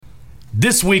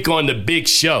This week on The Big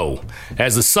Show,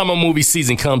 as the summer movie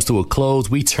season comes to a close,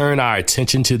 we turn our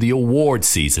attention to the award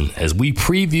season as we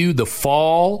preview the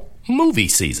fall movie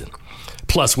season.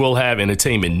 Plus, we'll have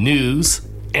entertainment news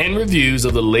and reviews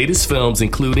of the latest films,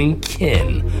 including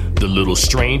Ken, The Little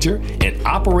Stranger, and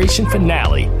Operation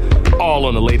Finale, all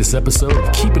on the latest episode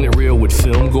of Keeping It Real with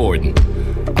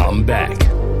FilmGordon. I'm back,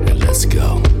 and let's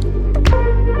go.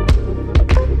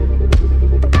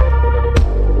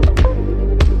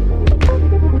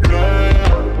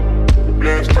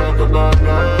 Let's talk about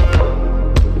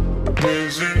love.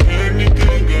 Is it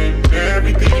anything and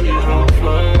everything you don't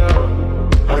fly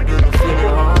out? I didn't feel it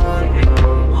on you.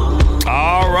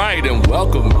 All right, and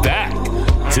welcome back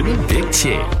to The Big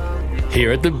Chair.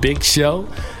 Here at The Big Show,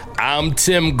 I'm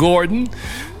Tim Gordon.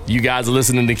 You guys are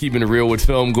listening to Keeping It Real with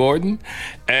FilmGordon.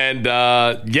 And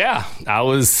I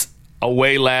was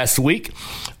away last week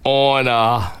on...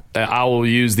 I will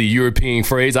use the European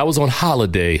phrase. I was on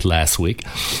holiday last week.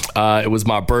 It was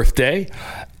my birthday,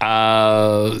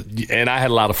 and I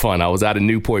had a lot of fun. I was out in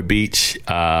Newport Beach.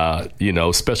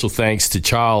 Special thanks to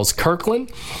Charles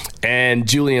Kirkland and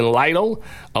Julian Lytle,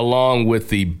 along with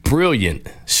the brilliant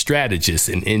strategist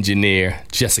and engineer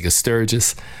Jessica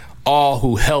Sturgis, all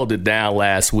who held it down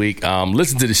last week.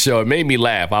 Listen to the show. It made me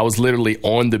laugh. I was literally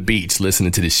on the beach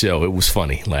listening to the show. It was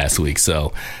funny last week.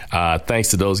 So thanks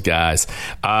to those guys.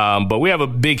 But we have a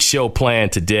big show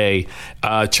planned today.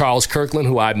 Charles Kirkland,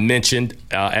 who I mentioned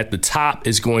at the top,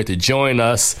 is going to join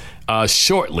us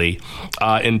shortly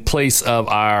in place of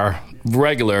our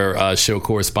regular show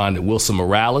correspondent, Wilson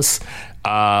Morales.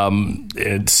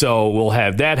 And so we'll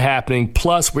have that happening.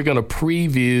 Plus, we're going to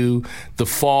preview the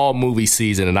fall movie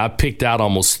season. And I picked out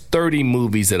almost 30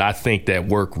 movies that I think that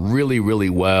work really, really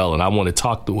well. And I want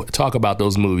to talk about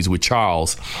those movies with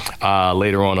Charles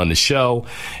later on the show.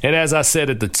 And as I said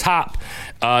at the top,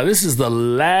 this is the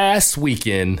last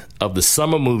weekend of the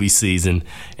summer movie season.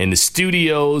 And the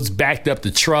studios backed up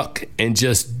the truck and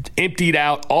just emptied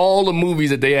out all the movies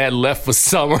that they had left for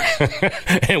summer.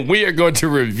 And we are going to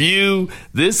review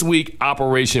this week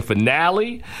Operation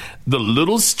Finale, The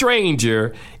Little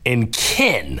Stranger, and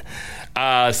Ken.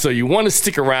 So you want to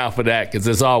stick around for that because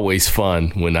it's always fun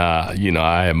when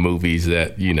I have movies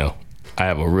that I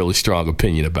have a really strong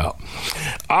opinion about.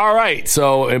 All right,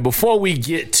 so and before we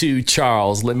get to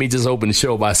Charles, let me just open the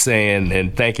show by saying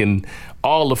and thanking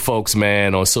all the folks,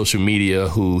 man, on social media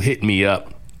who hit me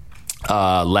up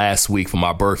last week for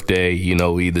my birthday.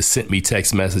 Either sent me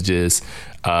text messages,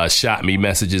 shot me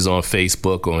messages on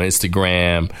Facebook, on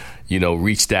Instagram,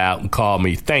 reached out and called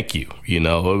me. Thank you.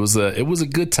 It was a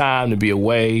good time to be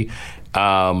away.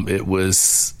 It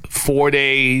was 4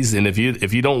 days, and if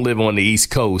you don't live on the East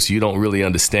Coast, you don't really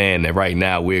understand that right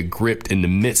now we're gripped in the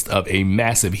midst of a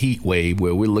massive heat wave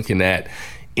where we're looking at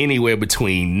anywhere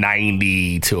between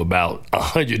 90 to about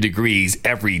 100 degrees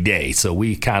every day. So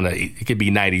it could be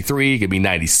 93, it could be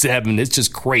 97. It's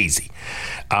just crazy.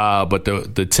 But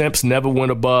the temps never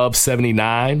went above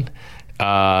 79.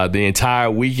 The entire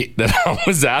week that I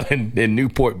was out in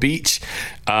Newport Beach.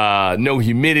 No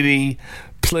humidity,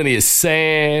 plenty of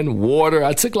sand, water.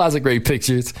 I took lots of great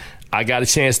pictures. I got a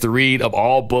chance to read of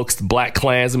all books, Black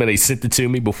Klansman. They sent it to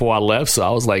me before I left, so I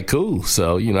was like, cool.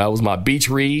 So, that was my beach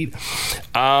read.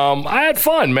 I had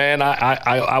fun, man.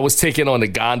 I was taken on the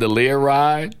gondolier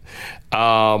ride.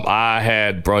 I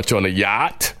had brunch on a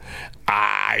yacht.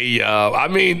 I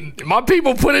mean, my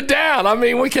people put it down. I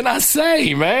mean, what can I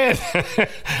say, man?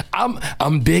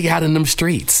 I'm big out in them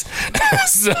streets.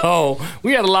 So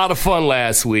we had a lot of fun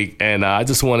last week, and I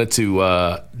just wanted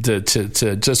to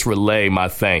just relay my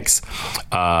thanks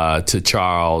to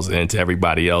Charles and to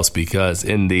everybody else, because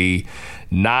in the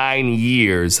 9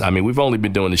 years, I mean, we've only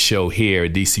been doing the show here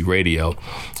at DC Radio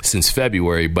since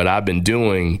February, but I've been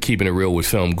doing Keeping It Real with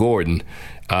FilmGordon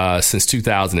since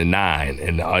 2009.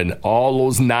 And in all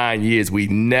those 9 years, we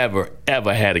never,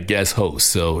 ever had a guest host.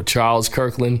 So, Charles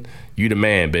Kirkland, you the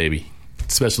man, baby.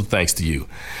 Special thanks to you.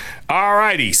 All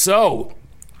righty. So,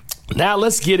 now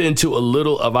let's get into a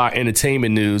little of our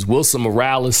entertainment news. Wilson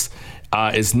Morales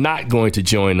is not going to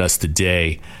join us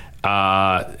today.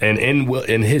 And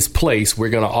in his place, we're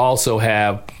going to also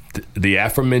have the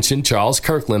aforementioned Charles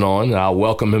Kirkland on. I'll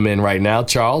welcome him in right now.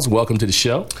 Charles, welcome to the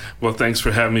show. Well, thanks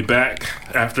for having me back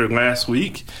after last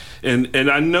week. And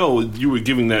I know you were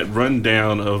giving that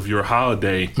rundown of your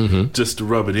holiday just to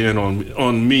rub it in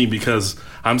on me, because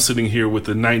I'm sitting here with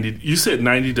the 90. You said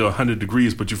 90 to 100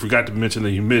 degrees, but you forgot to mention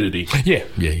the humidity. Yeah.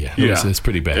 It's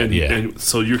pretty bad. And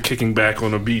so you're kicking back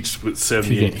on the beach with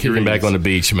 78 degrees. Kicking back on the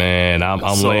beach, man.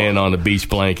 I'm laying on the beach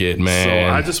blanket, man.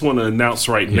 So I just want to announce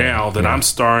now that I'm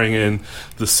starring in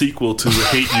the sequel to The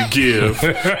Hate You Give.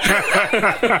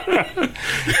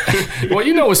 Well,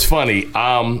 you know what's funny?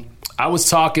 I was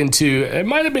talking to, it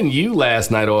might have been you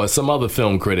last night or some other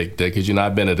film critic, because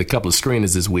I've been at a couple of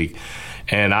screenings this week.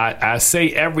 And I say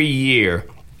every year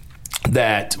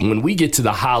that when we get to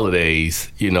the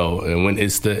holidays, and when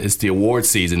it's the award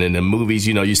season and the movies,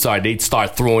 they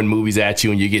start throwing movies at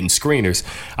you and you're getting screeners.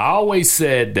 I always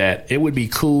said that it would be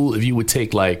cool if you would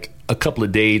take like a couple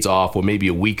of days off or maybe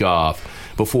a week off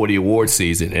before the award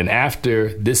season. And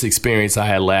after this experience I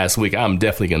had last week, I'm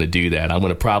definitely going to do that. I'm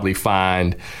going to probably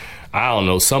find, I don't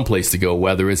know, someplace to go,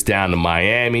 whether it's down to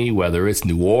Miami, whether it's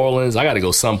New Orleans. I got to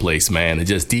go someplace, man, and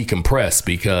just decompress,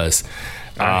 because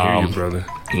I hear you, brother.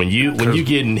 When you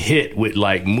getting hit with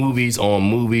like movies on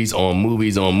movies on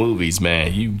movies on movies,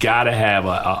 man, you got to have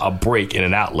a break and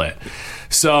an outlet.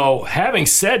 So having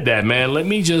said that, man, let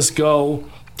me just go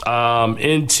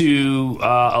into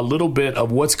a little bit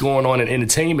of what's going on in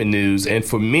entertainment news. And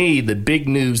for me, the big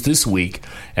news this week,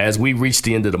 as we reach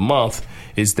the end of the month,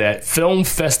 is that Film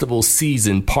Festival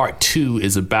season Part 2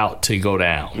 is about to go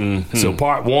down. So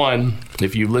Part 1,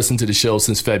 if you've listened to the show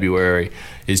since February,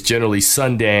 is generally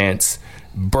Sundance,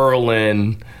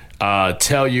 Berlin,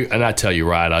 Tribeca,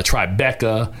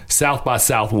 South by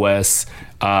Southwest,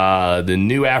 the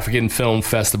New African Film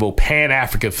Festival, Pan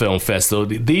Africa Film Festival.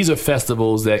 These are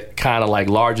festivals that kind of like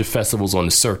larger festivals on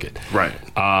the circuit. Right.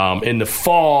 In the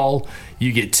fall,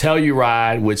 you get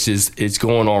Telluride, which is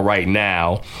going on right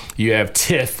now. You have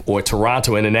TIFF, or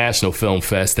Toronto International Film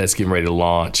Fest, that's getting ready to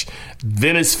launch.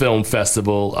 Venice Film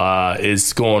Festival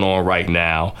is going on right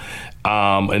now.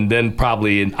 And then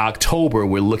probably in October,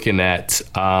 we're looking at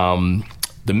the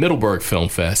Middleburg Film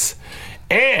Fest.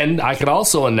 And I could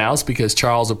also announce, because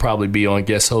Charles will probably be on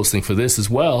guest hosting for this as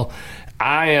well,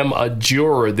 I am a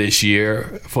juror this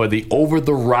year for the Over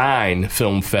the Rhine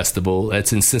Film Festival.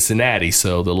 That's in Cincinnati.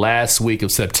 So the last week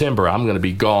of September, I'm going to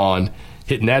be gone,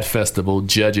 hitting that festival,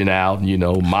 judging out,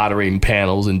 moderating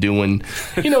panels and doing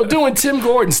Tim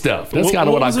Gordon stuff. That's kind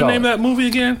of what I call it. What was the name of that movie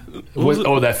again?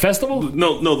 That festival?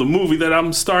 No, the movie that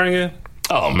I'm starring in.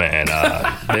 Oh, man,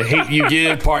 The Hate You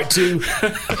Give Part 2.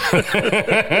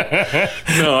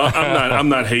 No, I'm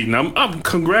not hating. I'm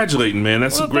congratulating, man.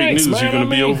 That's great news. Man, you're going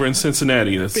to be over in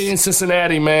Cincinnati. Be in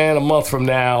Cincinnati, man, a month from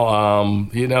now.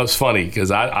 It's funny,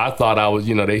 because I thought I was,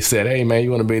 they said, hey, man,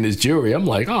 you want to be in this jury? I'm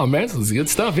like, oh, man, this is good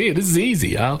stuff here. This is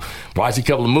easy. I'll watch a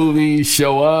couple of movies,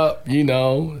 show up,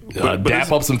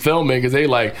 dap up some filmmakers. They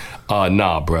like,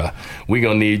 nah, bruh, we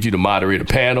going to need you to moderate a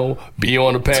panel, be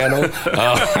on the panel,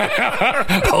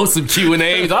 host some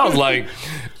Q&As. I was like,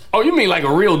 oh, you mean like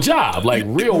a real job, like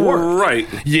real work? Right.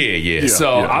 Yeah.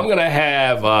 So I'm going to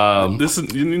have...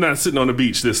 you're not sitting on the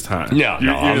beach this time. No,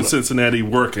 you're in Cincinnati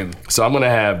working. So I'm going to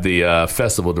have the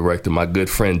festival director, my good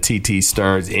friend T.T.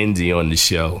 Stearns Indy, on the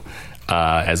show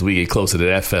as we get closer to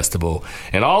that festival.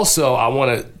 And also, I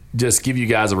want to just give you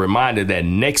guys a reminder that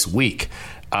next week,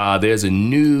 there's a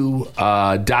new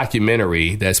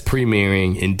documentary that's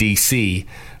premiering in D.C.,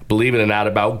 believe it or not,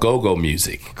 about go-go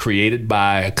music, created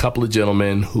by a couple of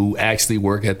gentlemen who actually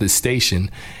work at this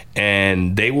station,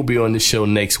 and they will be on the show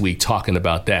next week talking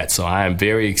about that. So I am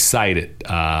very excited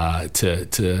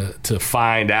to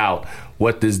find out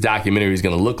what this documentary is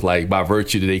going to look like, by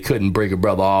virtue that they couldn't break a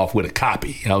brother off with a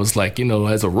copy. I was like,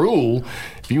 as a rule,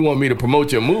 if you want me to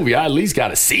promote your movie, I at least got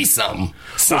to see something.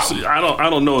 Well, see, I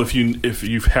don't know if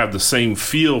you have the same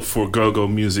feel for go-go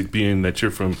music, being that you're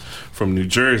from New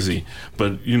Jersey,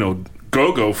 but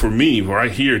go-go for me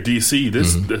right here, DC,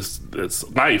 this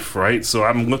life, right? So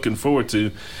I'm looking forward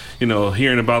to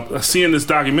seeing this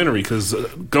documentary, because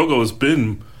go-go has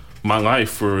been my life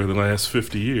for the last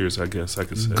 50 years, I guess I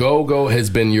could say. Go-go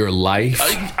has been your life?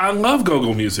 I love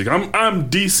go-go music. I'm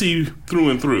DC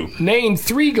through and through. Name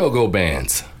 3 go-go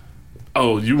bands.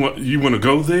 Oh, you want to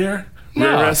go there?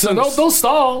 No, so don't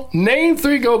stall. Name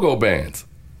 3 go-go bands.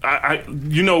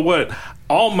 You know what?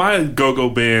 All my go-go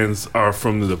bands are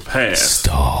from the past.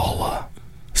 Stall.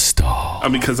 I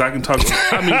mean, because I can talk.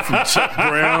 From Chuck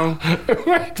Brown,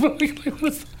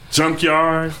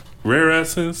 Junkyard, Rare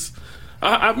Essence.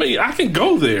 I can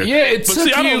go there. Yeah, it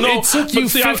took you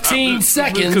 15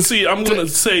 seconds. Because see, I'm going to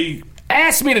say...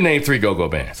 Ask me to name 3 go-go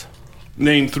bands.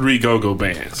 Name 3 go-go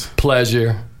bands.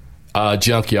 Pleasure,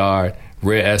 Junkyard,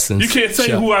 Rare Essence. You can't say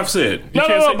Chuck. who I've said.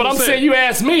 No, but I'm saying you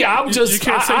asked me. I'm just you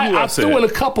can't say who I I've said. threw in a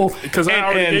couple Because I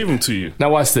already gave them to you.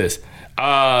 Now watch this.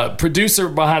 Producer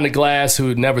behind the glass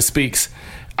who never speaks.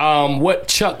 What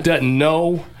Chuck doesn't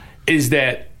know is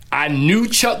that I knew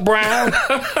Chuck Brown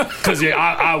because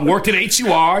I worked at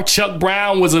HUR. Chuck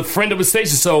Brown was a friend of the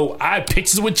station, so I had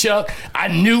pictures with Chuck. I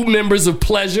knew members of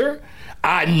Pleasure.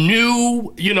 I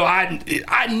knew,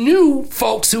 I knew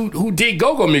folks who did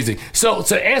go-go music. So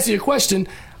to answer your question,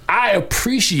 I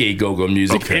appreciate go-go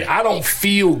music, and I don't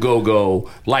feel go-go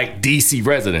like DC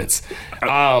residents.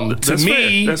 To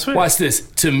me, watch this.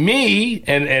 To me,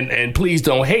 and please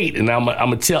don't hate, and I'm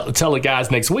gonna tell the guys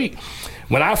next week.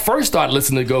 When I first started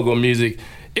listening to go-go music,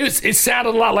 it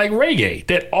sounded a lot like reggae.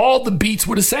 That all the beats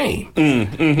were the same.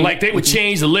 Like they would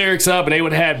change the lyrics up, and they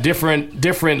would have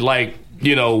different like.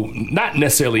 Not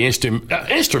necessarily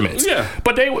instruments,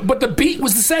 but the beat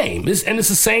was the same. And it's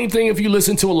the same thing if you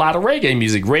listen to a lot of reggae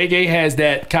music. Reggae has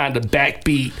that kind of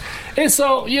backbeat, and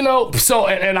so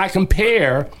and I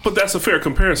compare. But that's a fair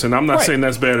comparison. I'm not saying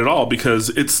that's bad at all because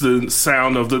it's the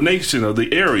sound of the nation of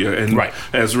the area, and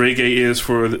as reggae is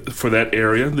for that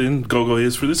area, then go-go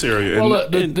is for this area. Well,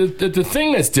 the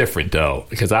thing that's different though,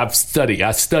 because I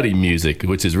study music,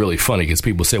 which is really funny because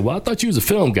people say, "Well, I thought you was a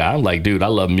film guy." I'm like, dude, I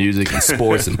love music and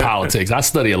sports and politics. I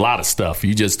study a lot of stuff.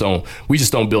 We just don't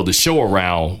build a show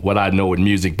around what I know with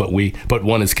music, but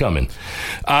one is coming.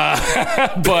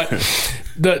 But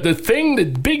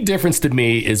the big difference to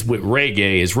me is with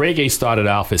reggae started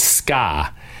off as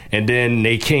ska, and then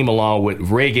they came along with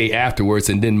reggae afterwards,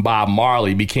 and then Bob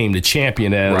Marley became the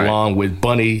champion along with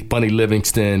Bunny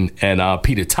Livingston and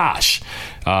Peter Tosh.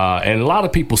 And a lot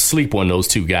of people sleep on those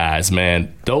two guys,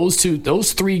 man. Those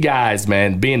three guys,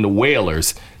 man, being the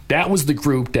Wailers. That was the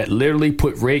group that literally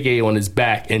put reggae on his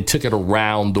back and took it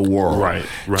around the world. Right.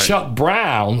 Chuck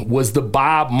Brown was the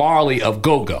Bob Marley of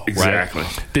go-go. Exactly.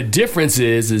 Right? The difference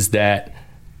is that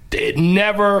it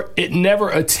never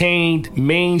attained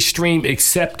mainstream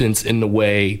acceptance in the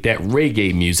way that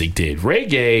reggae music did.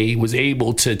 Reggae was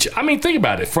able to, think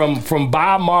about it. From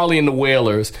Bob Marley and the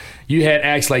Wailers, you had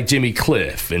acts like Jimmy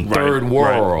Cliff and Third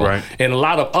World and a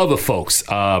lot of other folks,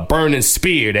 Burning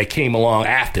Spear, that came along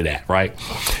after that, right?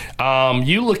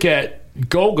 You look at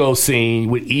go-go scene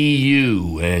with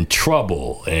EU and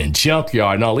Trouble and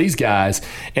Junkyard and all these guys,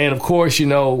 and of course,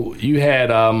 you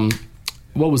had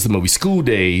what was the movie? School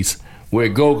Days, where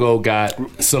go-go got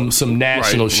some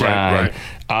national shine.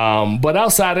 But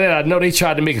outside of that, I know they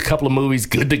tried to make a couple of movies.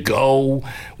 Good to Go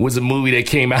was a movie that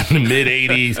came out in the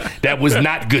mid-'80s that was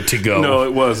not good to go. No,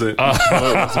 it wasn't.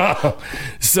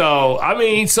 So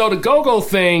the go-go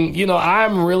thing,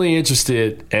 I'm really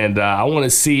interested, and I want to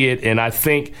see it, and I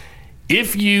think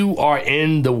if you are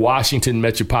in the Washington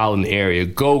metropolitan area,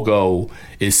 go-go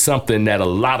is something that a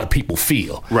lot of people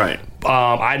feel. Right.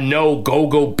 I know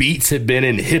go-go beats have been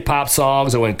in hip-hop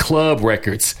songs or in club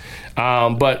records,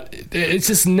 but it's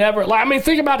just never...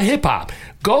 think about hip-hop.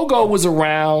 Go-go was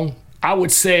around, I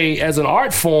would say, as an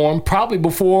art form probably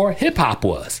before hip-hop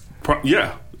was.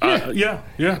 Yeah.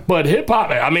 But hip-hop...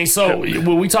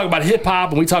 when we talk about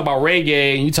hip-hop and we talk about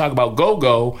reggae and you talk about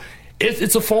go-go...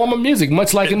 It's a form of music,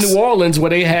 much like in New Orleans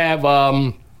where they have,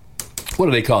 what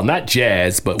do they call it? Not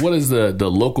jazz, but what is the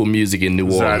local music in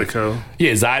New Orleans? Zydeco.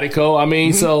 Yeah,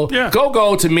 Zydeco.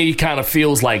 Go-go to me kind of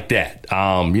feels like that.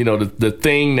 The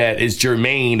thing that is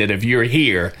germane that if you're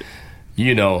here,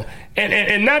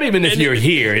 and not even if you're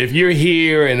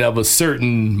here and of a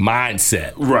certain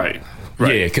mindset. Right.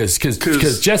 Yeah, because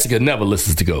Jessica never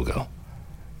listens to go-go.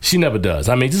 She never does.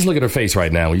 Just look at her face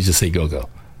right now when you just say go-go.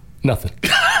 Nothing.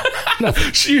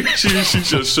 She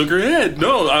just shook her head.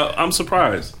 No, I'm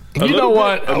surprised. A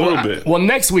little bit. Well,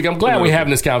 next week, I'm glad we're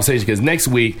having this conversation because next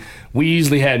week we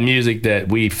usually had music that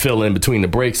we fill in between the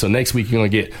breaks. So next week you're gonna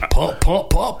get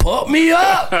pump me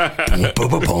up.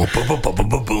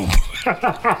 Boom.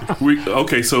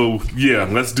 Okay, so yeah,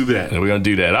 let's do that. We're gonna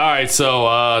do that. All right.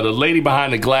 So the lady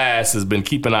behind the glass has been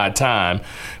keeping our time.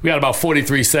 We got about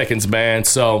 43 seconds, man.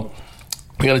 So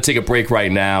we're going to take a break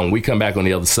right now. When we come back on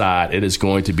the other side, it is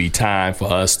going to be time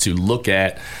for us to look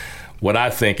at what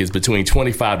I think is between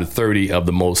 25 to 30 of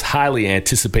the most highly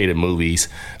anticipated movies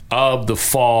of the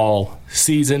fall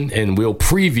season, and we'll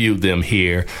preview them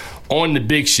here on The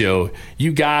Big Show.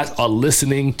 You guys are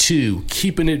listening to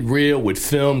Keeping It Real with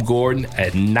FilmGordon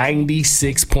at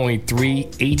 96.3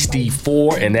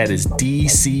 HD4, and that is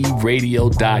dcradio.gov.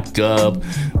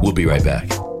 We'll be right back.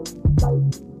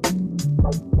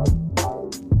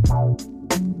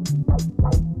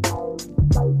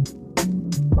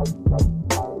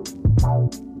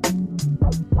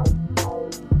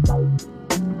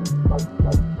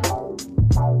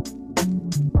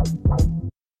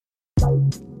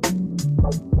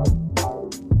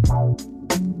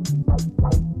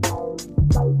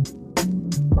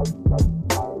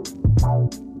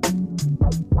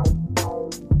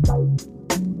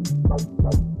 Maybe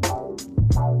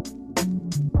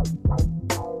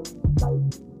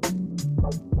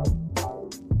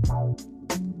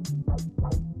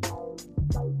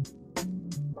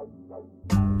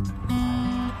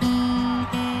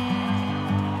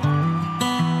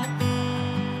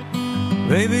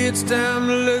it's time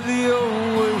to let the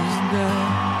old ways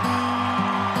die.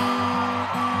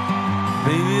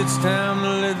 Maybe it's time to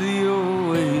let the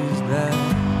old ways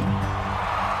die.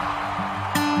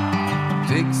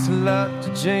 Takes a lot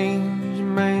to change,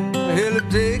 man. Hell, it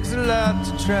takes a lot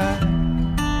to try.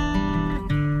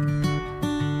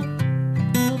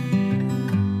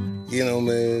 You know,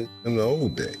 man, in the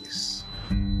old days,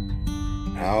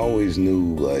 I always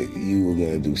knew, like, you were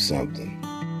gonna do something,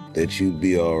 that you'd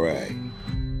be all right.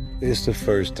 It's the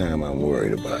first time I'm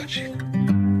worried about you.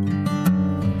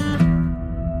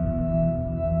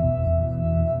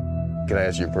 Can I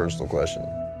ask you a personal question?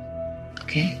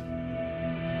 Okay.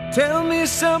 Tell me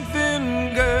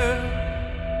something, girl.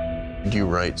 Do you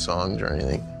write songs or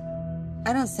anything?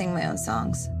 I don't sing my own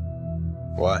songs.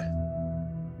 Why?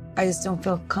 I just don't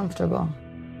feel comfortable.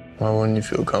 Why wouldn't you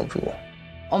feel comfortable?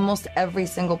 Almost every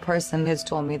single person has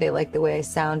told me they like the way I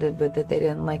sounded, but that they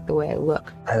didn't like the way I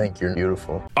look. I think you're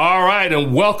beautiful. All right,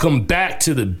 and welcome back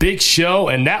to the Big Show.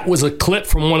 And that was a clip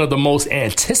from one of the most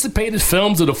anticipated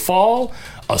films of the fall,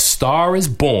 A Star is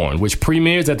Born, which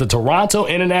premieres at the Toronto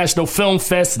International Film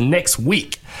Fest next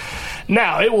week.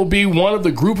 Now, it will be one of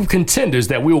the group of contenders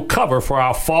that we will cover for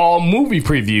our fall movie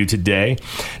preview today.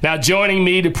 Now, joining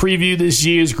me to preview this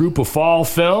year's group of fall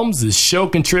films is show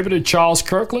contributor Charles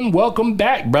Kirkland. Welcome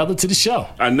back, brother, to the show.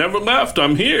 I never left.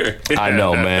 I'm here. I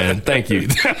know, man. Thank you.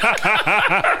 All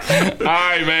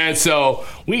right, man. So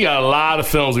we got a lot of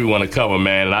films we want to cover,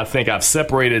 man. And I think I've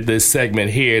separated this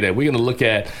segment here that we're going to look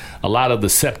at a lot of the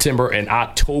September and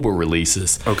October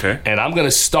releases. Okay. And I'm going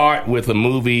to start with a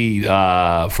movie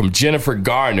from Jennifer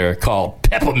Garner called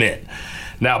Peppermint.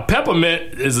 Now,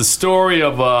 Peppermint is a story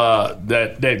of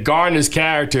that Garner's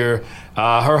character,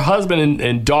 her husband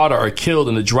and daughter are killed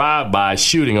in a drive-by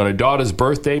shooting on her daughter's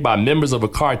birthday by members of a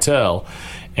cartel.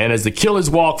 And as the killers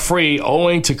walk free,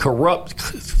 owing to corrupt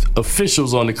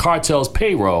officials on the cartel's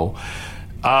payroll,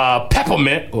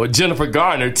 Peppermint, or Jennifer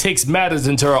Garner, takes matters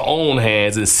into her own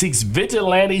hands and seeks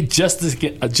vigilante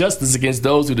justice against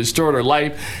those who destroyed her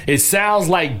life. It sounds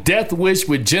like Death Wish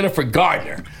with Jennifer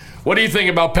Garner. What do you think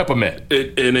about Peppermint?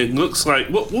 It looks like,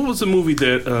 what was the movie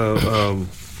that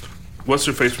what's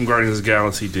her face from Guardians of the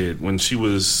Galaxy did when she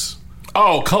was?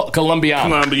 Oh,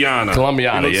 Colombiana.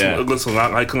 It looks a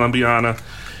lot like Colombiana.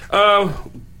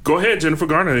 Go ahead, Jennifer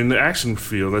Garner, in the action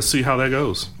field. Let's see how that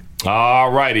goes.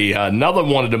 All righty. Another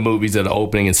one of the movies that are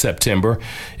opening in September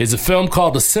is a film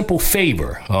called The Simple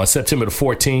Favor on September the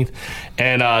 14th.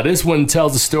 And this one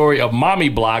tells the story of mommy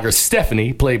blogger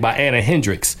Stephanie, played by Anna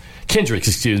Kendricks,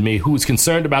 who is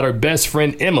concerned about her best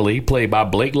friend Emily, played by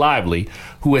Blake Lively,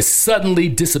 who has suddenly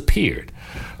disappeared.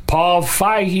 Paul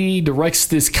Feige directs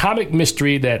this comic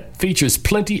mystery that features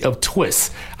plenty of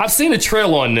twists. I've seen a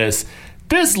trailer on this.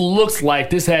 This looks like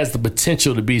this has the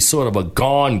potential to be sort of a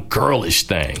Gone Girlish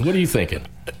thing. What are you thinking?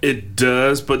 It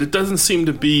does, but it doesn't seem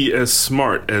to be as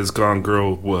smart as Gone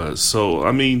Girl was. So,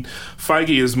 I mean,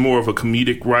 Feige is more of a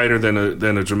comedic writer than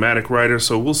a dramatic writer,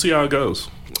 so we'll see how it goes.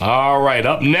 All right,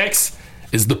 up next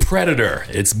is The Predator.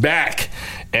 It's back.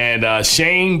 And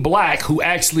Shane Black, who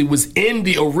actually was in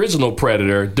the original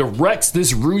Predator, directs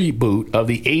this reboot of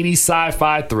the 80s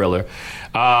sci-fi thriller.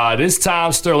 This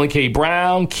time, Sterling K.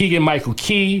 Brown, Keegan-Michael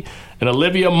Key, and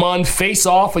Olivia Munn face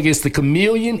off against the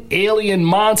chameleon alien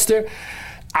monster.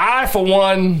 I, for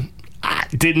one,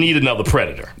 didn't need another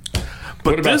Predator.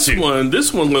 But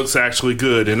this one looks actually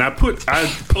good, and I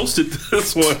posted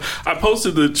this one. I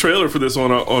posted the trailer for this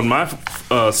one on my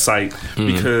site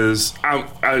because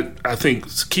I think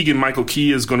Keegan-Michael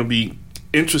Key is going to be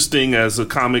interesting as a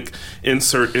comic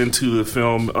insert into the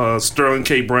film. Sterling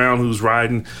K. Brown, who's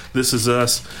riding This Is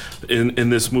Us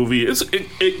in this movie,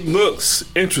 it looks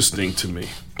interesting to me.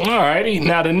 All righty.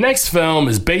 Now, the next film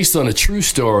is based on a true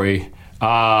story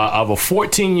of a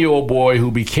 14-year-old boy who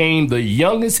became the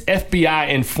youngest FBI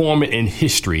informant in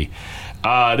history.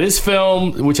 This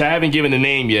film, which I haven't given a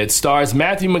name yet, stars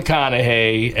Matthew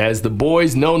McConaughey as the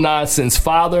boy's no-nonsense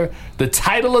father. The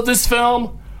title of this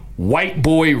film, White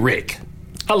Boy Rick.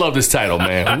 I love this title,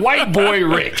 man. White Boy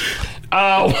Rick.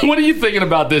 What are you thinking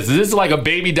about this? Is this like a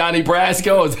baby Donnie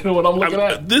Brasco? Is that what I'm looking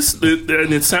at?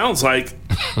 And it sounds like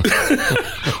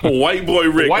White Boy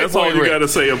Rick. That's all you got to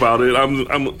say about it.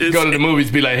 Go to the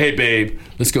movies, be like, hey, babe,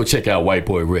 let's go check out White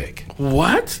Boy Rick.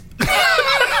 What?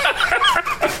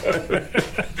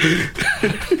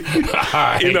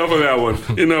 right. Enough of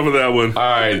that one. All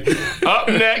right. Up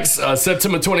next,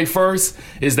 September 21st,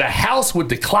 is The House with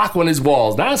the Clock on His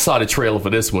Walls. Now, I saw the trailer for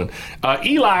this one.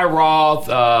 Eli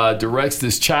Roth directs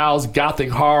this child's gothic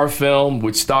horror film,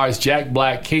 which stars Jack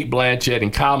Black, Cate Blanchett,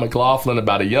 and Kyle MacLachlan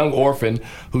about a young orphan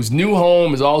whose new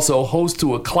home is also host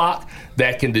to a clock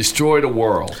that can destroy the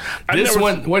world. This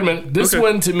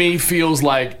one to me feels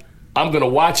like I'm going to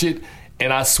watch it,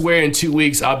 and I swear in 2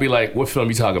 weeks, I'll be like, what film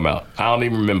are you talking about? I don't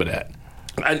even remember that.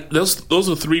 Those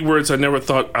are three words I never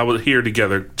thought I would hear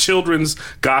together. Children's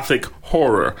gothic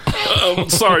horror.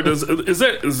 Sorry,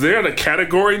 is there a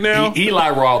category now? Eli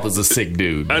Roth is a sick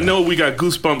dude. Man. I know we got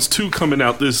Goosebumps 2 coming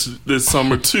out this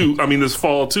summer too. I mean, this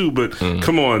fall too. But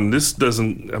come on, this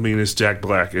doesn't. I mean, it's Jack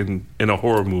Black in a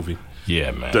horror movie.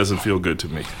 Yeah, man. Doesn't feel good to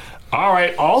me. All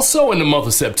right. Also in the month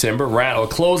of September, or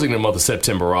closing the month of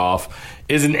September off,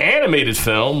 is an animated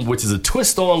film, which is a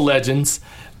twist on Legends.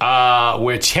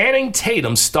 Where Channing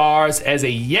Tatum stars as a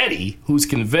Yeti who's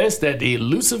convinced that the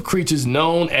elusive creatures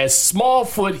known as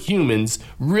Smallfoot humans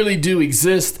really do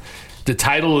exist. The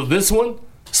title of this one,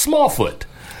 Smallfoot.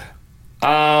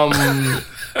 I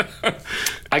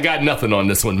got nothing on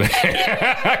this one, man.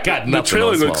 I got nothing. The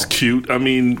trailer on looks cute. I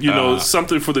mean,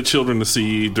 something for the children to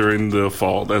see during the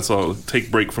fall. That's all. Take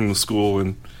a break from the school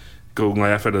and go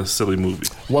laugh at a silly movie.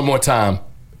 One more time,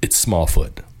 it's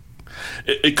Smallfoot.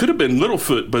 It could have been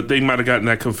Littlefoot, but they might have gotten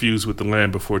that confused with The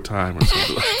Land Before Time or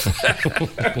something like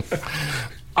that.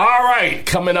 All right,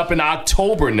 coming up in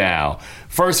October now.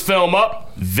 First film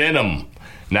up, Venom.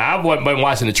 Now, I've been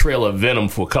watching the trailer of Venom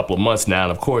for a couple of months now,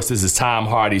 and of course, this is Tom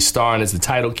Hardy starring as the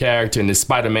title character in this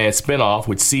Spider-Man spinoff,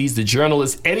 which sees the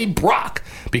journalist Eddie Brock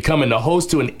becoming the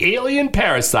host to an alien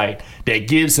parasite that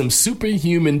gives him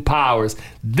superhuman powers.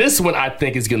 This one, I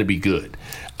think, is going to be good.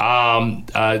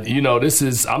 This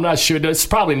is, I'm not sure, this is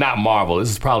probably not Marvel. This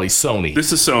is probably Sony.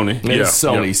 This is Sony. It's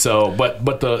Sony. Yeah. So,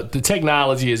 but the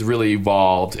technology has really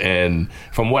evolved, and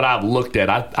from what I've looked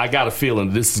at, I got a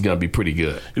feeling this is going to be pretty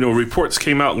good. Reports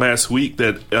came out last week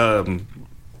that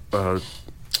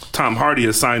Tom Hardy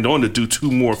has signed on to do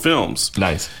 2 more films.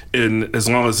 Nice. And as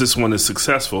long as this one is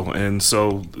successful. And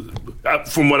so,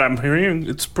 from what I'm hearing,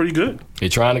 it's pretty good. They're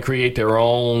trying to create their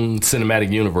own cinematic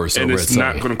universe. And it's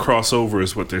not going to cross over,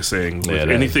 is what they're saying, with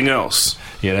anything else.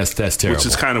 Yeah, that's terrible. Which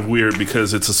is kind of weird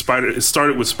because it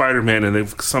started with Spider-Man, and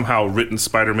they've somehow written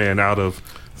Spider-Man out of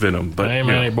Venom. But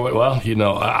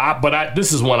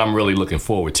this is one I'm really looking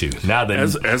forward to. Now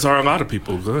that, as are a lot of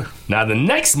people. Good. Now the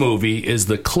next movie is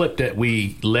the clip that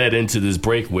we led into this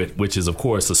break with, which is of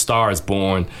course A Star Is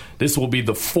Born. This will be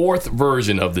the 4th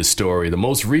version of this story. The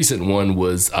most recent one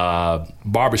was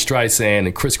Barbra Streisand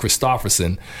and Chris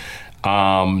Christopherson.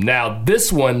 Now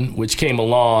this one, which came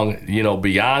along,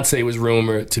 Beyonce was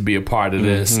rumored to be a part of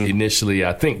this initially.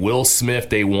 I think Will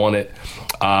Smith, they wanted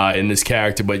in this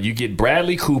character, but you get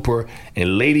Bradley Cooper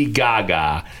and Lady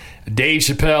Gaga. Dave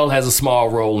Chappelle has a small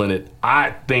role in it.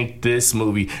 I think this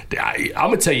movie, I'm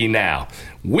going to tell you now,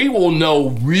 we will know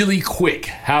really quick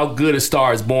how good A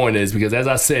Star Is Born is, because as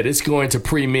I said, it's going to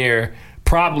premiere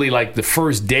probably like the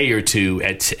first day or two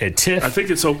at TIFF. I think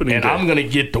it's opening and day. I'm going to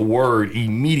get the word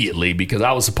immediately, because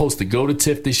I was supposed to go to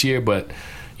TIFF this year, but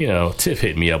TIFF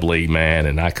hit me up late, man,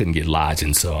 and I couldn't get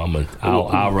lodging, so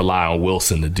I'll rely on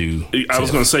Wilson to do. I was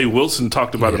going to say, Wilson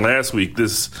talked about it last week.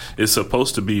 This is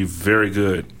supposed to be very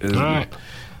good,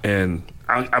 and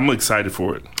I'm excited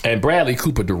for it. And Bradley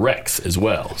Cooper directs as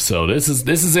well, so this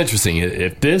is interesting.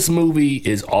 If this movie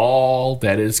is all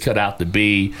that it's cut out to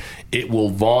be, it will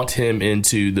vaunt him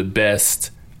into the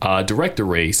best director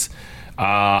race.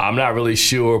 I'm not really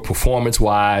sure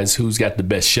performance-wise who's got the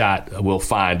best shot. We'll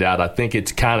find out. I think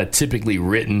it's kind of typically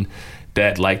written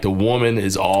that like the woman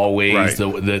is always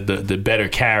the better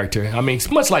character. I mean,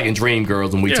 it's much like in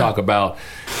Dreamgirls when we talk about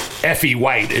Effie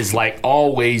White is like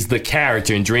always the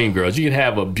character in Dreamgirls. You can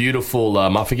have a beautiful,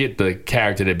 I forget the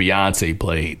character that Beyonce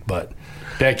played, but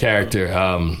that character,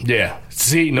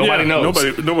 See, nobody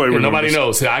knows. Nobody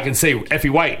knows. So I can say Effie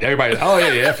White. Everybody,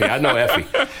 Effie. I know Effie.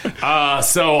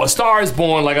 So A Star Is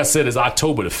Born, like I said, is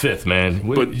October the 5th, man.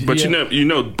 But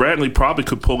Bradley probably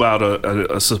could pull out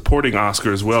a supporting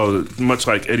Oscar as well, much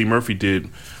like Eddie Murphy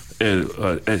did,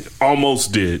 and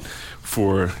almost did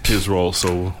for his role.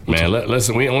 So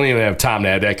listen, we don't even have time to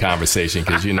have that conversation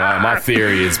because my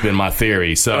theory has been my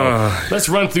theory. So let's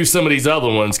run through some of these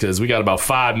other ones because we got about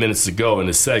 5 minutes to go in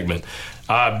this segment.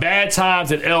 Bad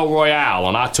Times at El Royale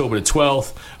on October the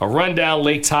 12th. A rundown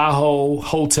Lake Tahoe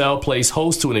hotel plays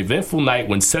host to an eventful night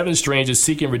when 7 strangers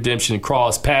seeking redemption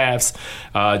cross paths.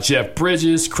 Jeff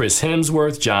Bridges, Chris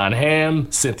Hemsworth, John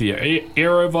Hamm, Cynthia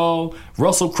Erivo,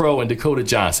 Russell Crowe, and Dakota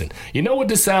Johnson. You know what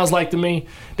this sounds like to me?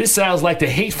 This sounds like the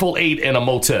Hateful Eight in a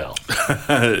motel.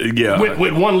 Yeah.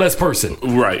 With one less person.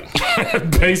 Right.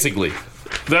 Basically.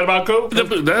 Is that about cool?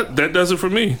 That does it for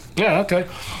me. Yeah, okay.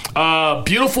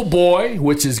 Beautiful Boy,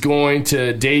 which is going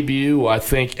to debut, I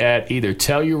think, at either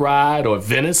Telluride or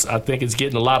Venice. I think it's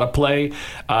getting a lot of play.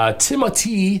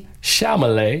 Timothy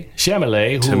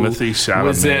Chalamet, who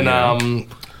was in,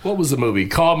 what was the movie?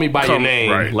 Call Me By Your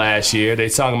Name last year. They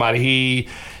talking about he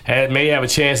may have a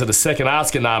chance at a second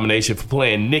Oscar nomination for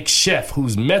playing Nick Chef,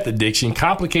 whose meth addiction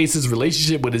complicates his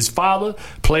relationship with his father,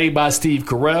 played by Steve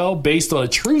Carell. Based on a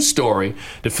true story,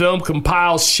 the film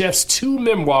compiles Chef's 2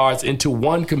 memoirs into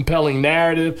one compelling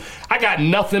narrative. I got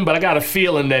nothing, but I got a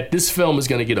feeling that this film is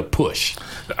going to get a push.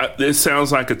 It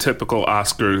sounds like a typical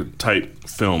Oscar-type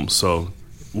film, so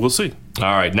we'll see. All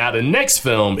right, now the next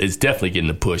film is definitely getting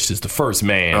a push. It's The First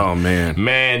Man. Oh, man.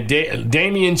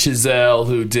 Damien Chazelle,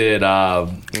 who did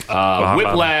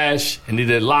Whiplash, and he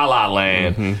did La La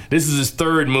Land. Mm-hmm. This is his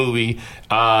 3rd movie.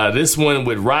 This one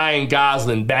with Ryan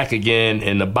Gosling back again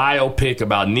in the biopic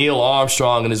about Neil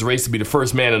Armstrong and his race to be the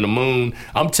first man on the moon.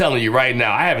 I'm telling you right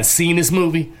now, I haven't seen this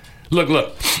movie.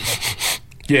 Look.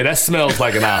 Yeah, that smells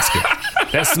like an Oscar.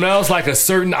 That smells like a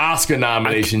certain Oscar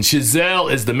nomination.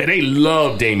 Chazelle is the man. They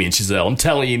love Damien Chazelle. I'm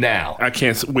telling you now. I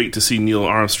can't wait to see Neil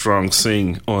Armstrong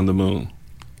sing on the moon.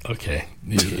 Okay.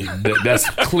 That's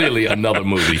clearly another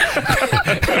movie.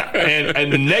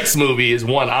 and the next movie is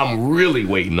one I'm really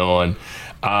waiting on.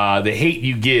 The Hate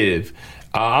You Give.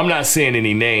 I'm not saying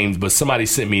any names, but somebody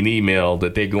sent me an email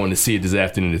that they're going to see it this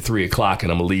afternoon at 3 o'clock,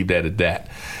 and I'm going to leave that at that.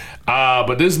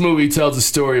 But this movie tells the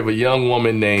story of a young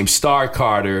woman named Star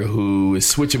Carter who is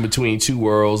switching between 2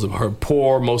 worlds of her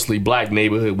poor, mostly black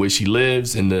neighborhood where she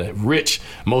lives and the rich,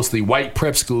 mostly white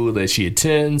prep school that she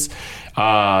attends.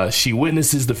 She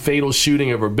witnesses the fatal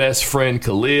shooting of her best friend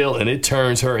Khalil, and it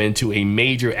turns her into a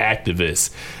major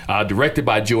activist. Directed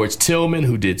by George Tillman,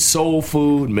 who did Soul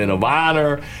Food, Men of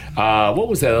Honor. What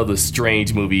was that other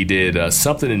strange movie he did?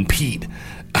 Something in Pete.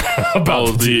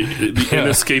 About the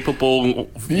inescapable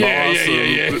loss.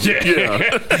 Yeah.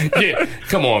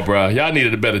 Come on, bro. Y'all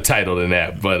needed a better title than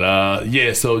that. But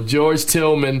so George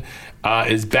Tillman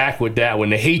is back with that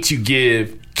one. The Hate You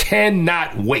Give.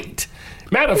 Cannot wait.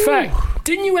 Matter of fact,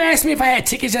 didn't you ask me if I had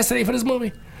tickets yesterday for this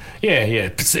movie? Yeah.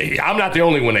 See, I'm not the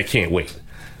only one that can't wait.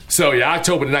 So yeah,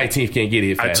 October the 19th can't get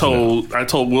here fast enough. I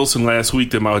told Wilson last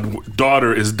week that my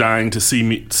daughter is dying to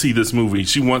see this movie.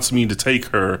 She wants me to take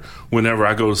her whenever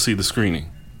I go to see the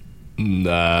screening.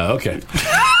 Okay.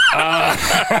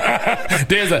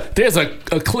 There's a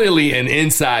clearly an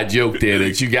inside joke there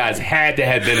that you guys had to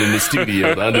have been in the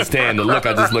studio to understand the look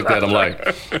I just looked at. I'm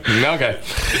like, okay.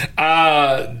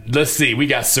 Let's see. We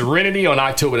got Serenity on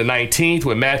October the 19th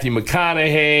with Matthew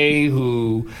McConaughey,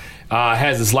 who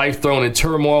has his life thrown in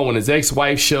turmoil when his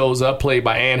ex-wife shows up, played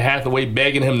by Anne Hathaway,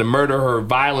 begging him to murder her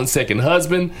violent second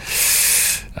husband.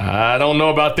 I don't know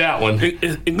about that one.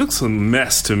 It looks a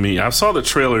mess to me. I saw the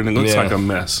trailer and it looks like a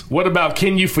mess. What about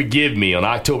Can You Forgive Me on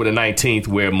October the 19th,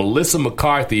 where Melissa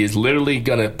McCarthy is literally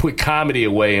going to put comedy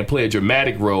away and play a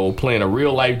dramatic role playing a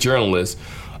real-life journalist,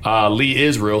 Lee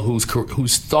Israel,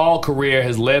 whose stalled career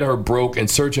has led her broke and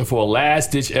searching for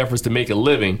last-ditch efforts to make a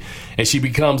living, and she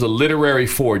becomes a literary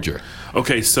forger.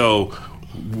 Okay, so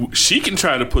she can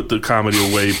try to put the comedy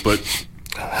away, but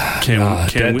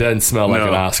that doesn't smell like an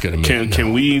Oscar to me.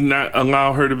 Can we not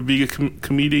allow her to be a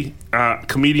comedian?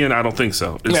 I don't think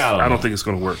so. I don't think it's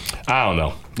going to work. I don't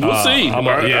know. We'll see.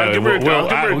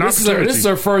 This is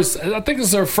her first. I think this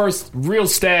is her first real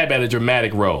stab at a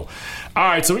dramatic role. All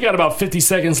right, so we got about 50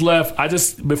 seconds left.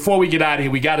 Before we get out of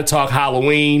here, we got to talk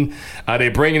Halloween.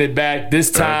 They're bringing it back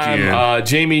this time.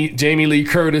 Jamie Lee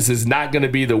Curtis is not going to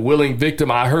be the willing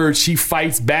victim. I heard she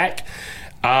fights back.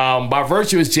 By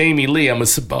virtue it's Jamie Lee, I'm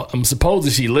supposed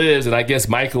that she lives, and I guess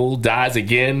Michael dies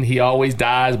again. He always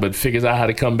dies, but figures out how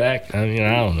to come back. I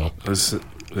don't know.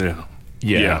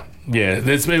 Yeah.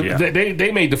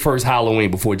 They made the first Halloween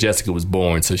before Jessica was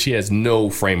born, so she has no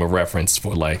frame of reference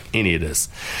for any of this.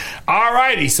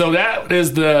 Alrighty, so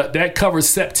that covers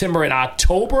September and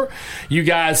October. You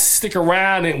guys stick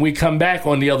around, and we come back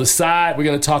on the other side. We're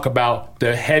going to talk about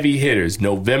the heavy hitters,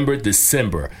 November,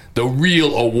 December, the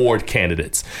real award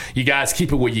candidates. You guys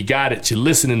keep it where you got it. You're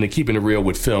listening to Keeping It Real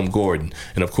with FilmGordon,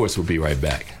 and of course we'll be right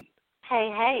back.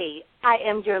 Hey, I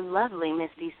am your lovely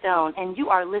Misty Stone, and you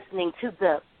are listening to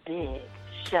The Big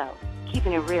Show.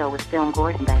 Keeping it real with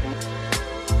FilmGordon, baby.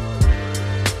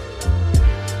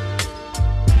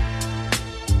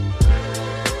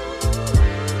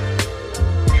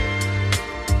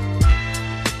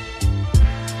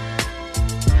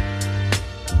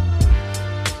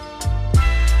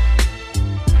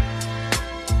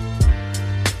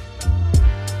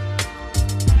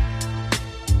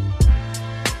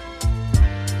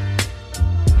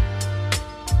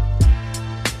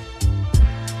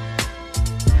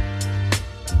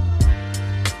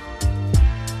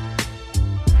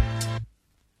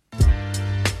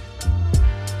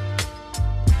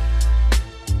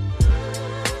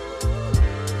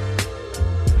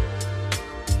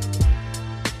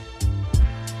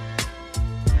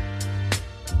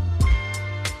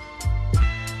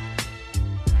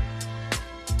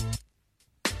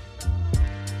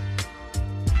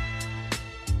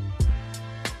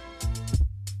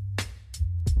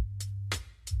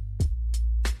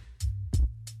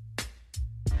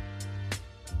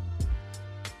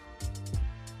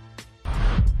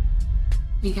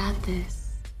 We got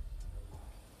this.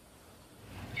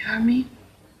 You heard me?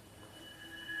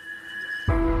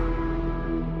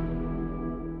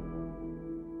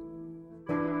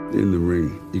 In the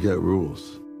ring, you got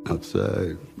rules.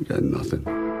 Outside, you got nothing.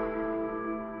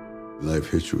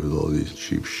 Life hits you with all these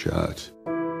cheap shots.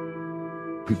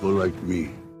 People like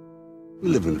me, we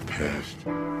live in the past.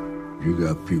 You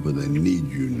got people that need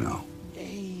you now.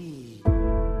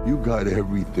 You got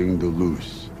everything to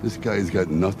lose. This guy's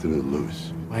got nothing to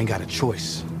lose. I ain't got a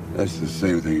choice. That's the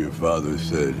same thing your father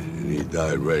said, and he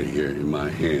died right here in my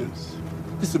hands.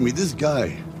 Listen to me, this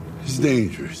guy is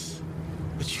dangerous.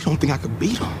 But you don't think I could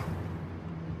beat him?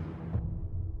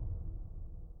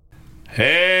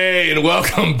 Hey, and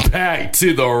welcome back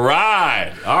to The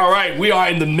Ride. All right, we are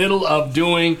in the middle of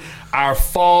doing our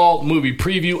fall movie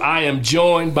preview. I am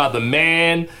joined by the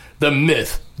man, the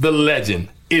myth, the legend.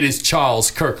 It is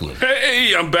Charles Kirkland.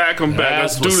 Hey, I'm back.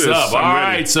 Let's do this. Up. All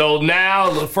right, so now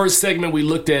the first segment we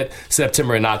looked at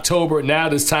September and October. Now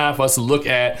it's time for us to look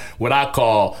at what I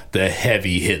call the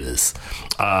heavy hitters.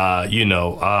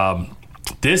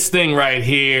 This thing right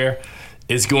here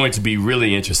is going to be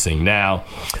really interesting. Now,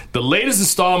 the latest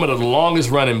installment of the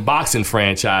longest-running boxing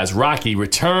franchise, Rocky,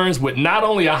 returns with not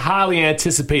only a highly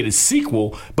anticipated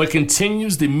sequel, but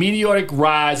continues the meteoric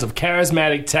rise of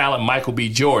charismatic talent Michael B.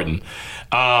 Jordan.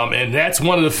 And that's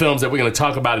one of the films that we're going to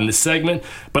talk about in this segment.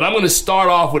 But I'm going to start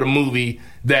off with a movie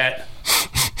that...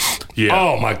 Yeah.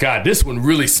 Oh, my God. This one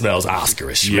really smells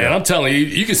Oscar-ish, man. I'm telling you,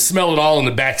 you can smell it all in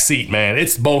the back seat, man.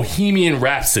 It's Bohemian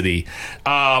Rhapsody.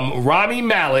 Rami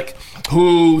Malek,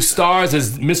 who stars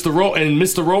as Mr.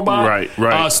 Robot,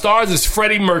 right. Stars as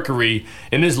Freddie Mercury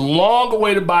in this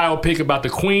long-awaited biopic about the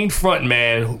Queen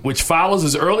frontman, which follows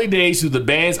his early days through the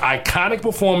band's iconic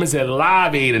performance at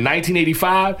Live Aid in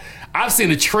 1985. I've seen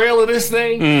the trailer of this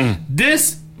thing.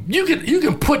 This, you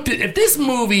can put this, if this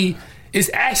movie is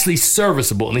actually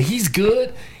serviceable and he's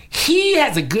good, he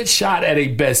has a good shot at a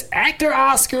Best Actor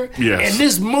Oscar. Yes. And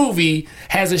this movie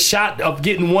has a shot of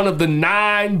getting one of the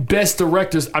 9 Best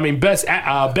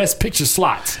Picture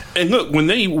slots. And look, when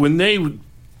they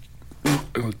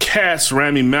cast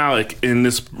Rami Malek in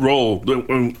this role,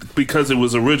 because it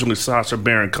was originally Sacha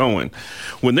Baron Cohen,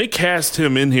 when they cast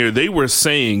him in here, they were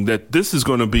saying that this is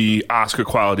going to be Oscar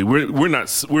quality. We're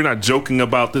not joking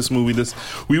about this movie. This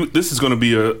is going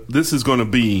to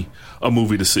be a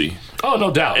movie to see. Oh, no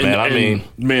doubt,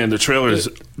 man. The trailer is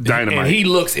dynamite. And he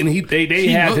looks, and they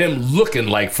have him looking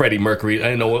like Freddie Mercury,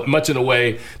 much in a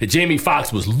way that Jamie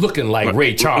Foxx was looking like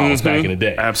Ray Charles back in the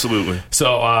day. Absolutely.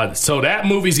 So that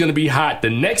movie's going to be hot. The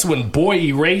next one, Boy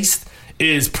Erased,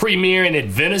 is premiering at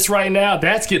Venice right now.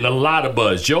 That's getting a lot of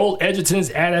buzz. Joel Edgerton's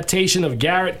adaptation of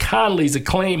Garrett Connolly's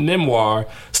acclaimed memoir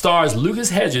stars Lucas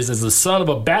Hedges as the son of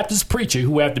a Baptist preacher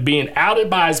who, after being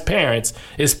outed by his parents,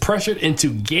 is pressured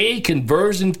into gay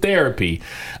conversion therapy.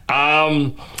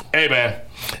 Hey, man.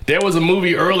 There was a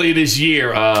movie earlier this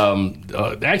year,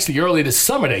 actually earlier this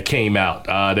summer, that came out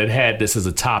that had this as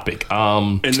a topic.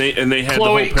 And they had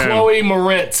Chloe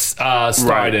Moretz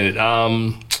starred in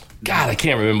it. God, I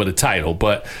can't remember the title,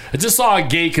 but I just saw a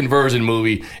gay conversion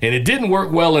movie, and it didn't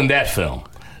work well in that film.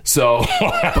 So,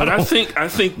 but I think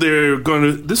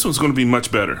this one's going to be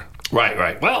much better.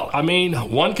 Right. Well,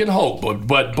 one can hope,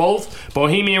 but both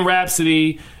Bohemian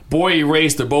Rhapsody, Boy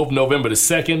Erased are both November the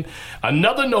 2nd.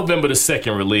 Another November the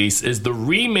 2nd release is the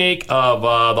remake of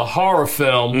the horror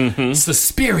film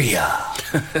Suspiria.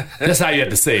 That's how you have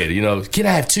to say it. Can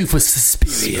I have 2 for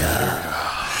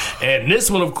Suspiria? And this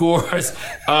one, of course,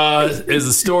 is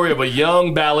the story of a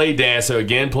young ballet dancer,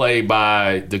 again played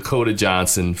by Dakota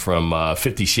Johnson from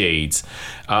 50 Shades,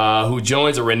 who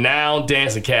joins a renowned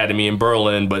dance academy in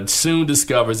Berlin, but soon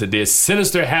discovers that there's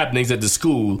sinister happenings at the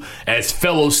school as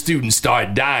fellow students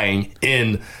start dying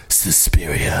in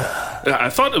Suspiria. I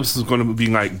thought it was going to be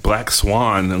like Black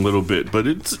Swan a little bit, but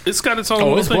it's got its own.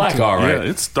 Oh, it's thing black, to it. all right. Yeah,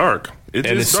 it's dark. And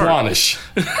it's Swanish.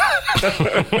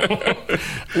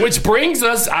 Which brings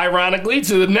us, ironically,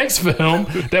 to the next film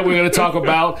that we're going to talk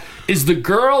about is The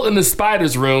Girl in the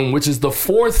Spider's Room, which is the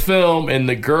fourth film in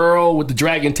the Girl with the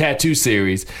Dragon Tattoo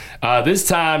series. This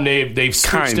time they've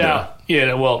switched out.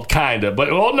 Yeah, well, kind of. But,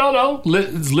 no.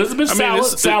 Elizabeth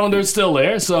Salander's still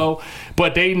there. So,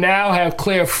 but they now have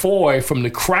Claire Foy from The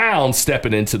Crown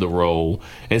stepping into the role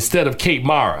instead of Kate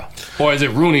Mara. Or is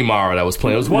it Rooney Mara that was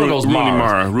playing? It was one of those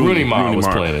Maras. Rooney Mara was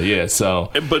playing it, yeah.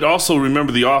 So, but also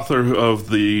remember the author of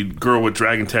the Girl with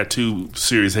Dragon Tattoo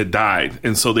series had died,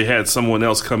 and so they had someone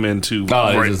else come in to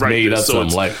write made this. Up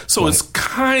It's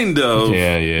kind of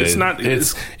It's not.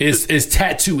 It's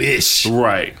tattoo-ish,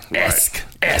 right? Esque.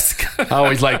 I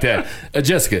always like that.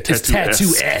 Jessica, it's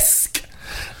tattoo-esque.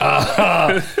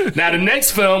 Now, the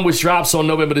next film, which drops on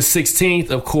November the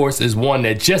 16th, of course, is one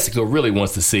that Jessica really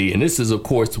wants to see, and this is, of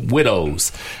course,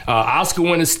 Widows. Oscar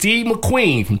winner Steve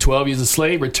McQueen from 12 Years a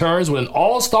Slave returns with an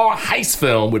all-star heist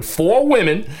film with 4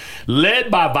 women led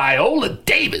by Viola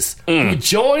Davis, who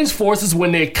joins forces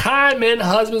when their con men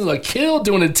husbands are killed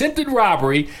during an attempted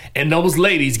robbery, and those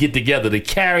ladies get together to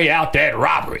carry out that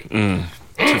robbery.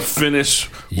 To finish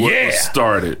what was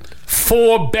started.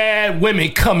 4 bad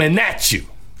women coming at you.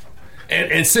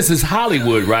 And since it's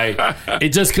Hollywood, right, it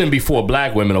just couldn't be 4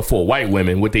 black women or 4 white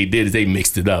women. What they did is they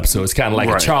mixed it up. So it's kind of like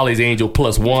a Charlie's Angel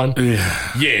 +1.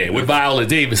 Yeah, with Viola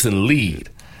Davis in the lead.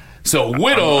 So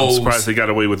Widows. I'm surprised they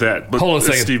got away with that. But hold on a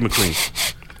second. Steve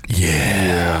McQueen.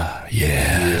 Yeah.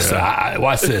 So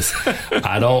watch this.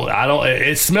 I don't.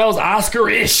 It smells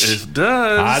Oscar-ish. It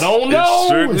does. I don't know. It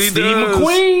certainly Steve does.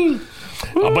 McQueen.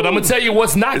 But I'm going to tell you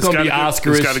what's not going to be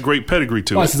Oscar-ish. It's got a great pedigree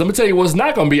to it. I'm going to tell you what's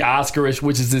not going to be Oscar-ish,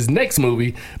 which is his next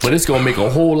movie, but it's going to make a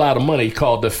whole lot of money,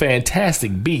 called The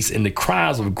Fantastic Beasts and the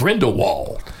Crimes of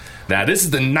Grindelwald. Now, this is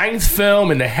the 9th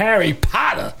film in the Harry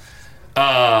Potter.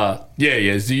 So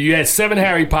you had 7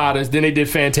 Harry Potters, then they did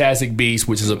Fantastic Beasts,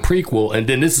 which is a prequel, and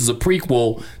then this is a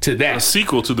prequel to that. A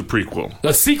sequel to the prequel.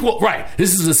 A sequel, right.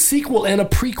 This is a sequel and a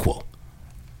prequel.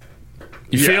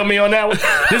 You feel me on that one?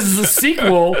 This is a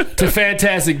sequel to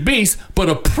Fantastic Beasts, but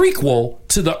a prequel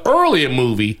to the earlier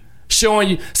movie, showing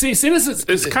you. See, this is.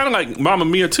 It's kind of like Mamma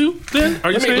Mia 2. Then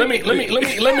are you saying?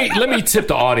 Let me tip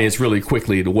the audience really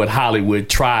quickly to what Hollywood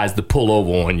tries to pull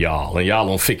over on y'all, and y'all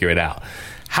don't figure it out.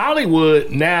 Hollywood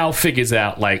now figures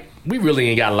out, like, we really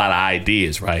ain't got a lot of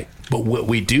ideas, right? But what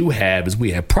we do have is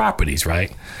we have properties,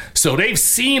 right? So they've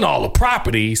seen all the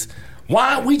properties.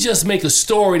 Why don't we just make a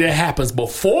story that happens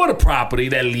before the property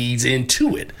that leads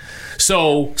into it?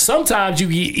 So sometimes you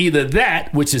get either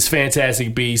that, which is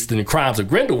Fantastic Beasts and the Crimes of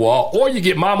Grindelwald, or you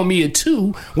get Mamma Mia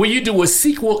 2, where you do a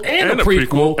sequel and a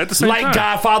prequel at the same like time.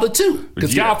 Godfather 2.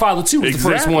 Because Godfather 2 was the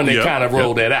first one that kind of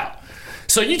rolled that out.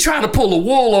 So you trying to pull the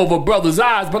wool over brother's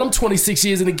eyes, but I'm 26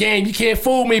 years in the game. You can't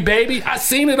fool me, baby. I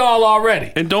seen it all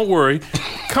already. And don't worry,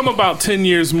 come about 10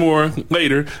 years more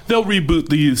later, they'll reboot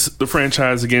the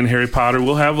franchise again. Harry Potter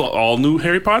will have all new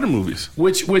Harry Potter movies.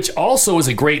 Which also is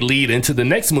a great lead into the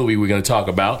next movie we're going to talk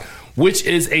about, which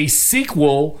is a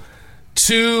sequel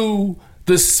to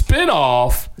the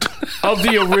spinoff of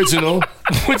the original,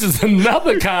 which is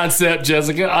another concept,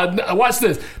 Jessica. Watch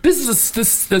this. This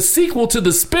is the sequel to the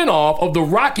spinoff of the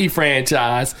Rocky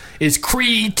franchise, is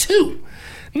Creed 2.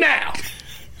 Now,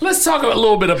 let's talk a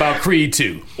little bit about Creed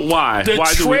 2. Why?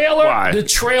 The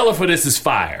trailer for this is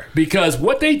fire, because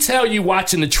what they tell you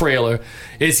watching the trailer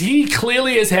is he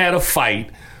clearly has had a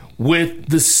fight with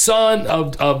the son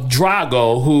of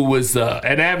Drago, who was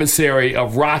an adversary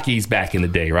of Rocky's back in the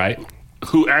day, right?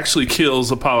 Who actually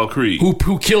kills Apollo Creed?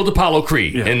 Who killed Apollo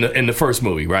Creed in the first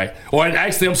movie, right? Or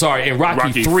actually, I'm sorry, in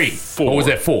Rocky 3. 4. Or was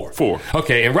that 4? 4.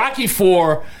 Okay, in Rocky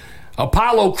 4,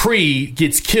 Apollo Creed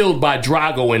gets killed by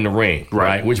Drago in the ring,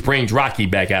 right? Which brings Rocky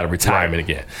back out of retirement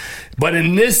again. But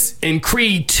in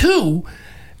Creed 2,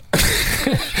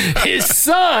 his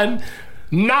son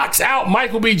knocks out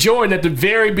Michael B. Jordan at the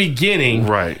very beginning,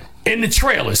 in the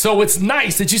trailer. So it's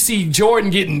nice that you see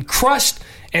Jordan getting crushed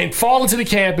and fall into the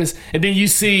campus, and then you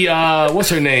see what's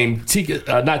her name?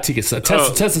 Tessa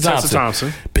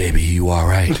Thompson. Baby, you all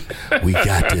right? We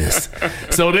got this.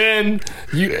 So then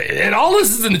and all this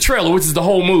is in the trailer, which is the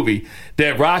whole movie.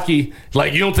 That Rocky,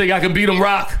 like, you don't think I can beat him,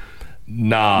 Rock?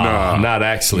 Nah, not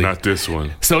actually. Not this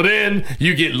one. So then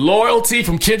you get loyalty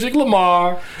from Kendrick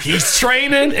Lamar. He's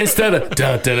training instead of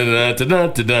dun dun dun dun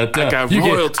dun dun dun. I got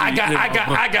royalty. I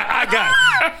got.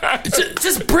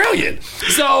 Just brilliant.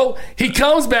 So he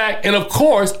comes back, and of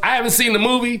course, I haven't seen the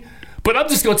movie, but I'm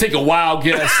just gonna take a wild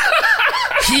guess.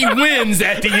 He wins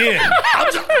at the end.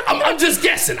 I'm just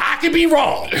guessing. I could be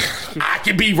wrong.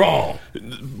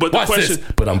 But the question,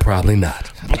 but I'm probably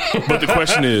not. But the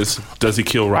question is, does he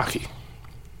kill Rocky?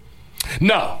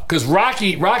 No, because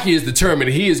Rocky is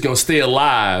determined he is going to stay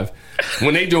alive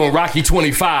when they doing Rocky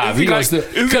 25. Is he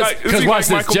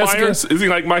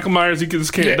like Michael Myers? He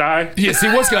just can't die? Yeah, see,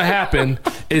 what's going to happen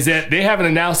is that they haven't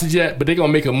announced it yet, but they're going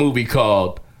to make a movie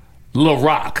called La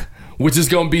Rock, which is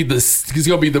going to be the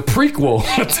prequel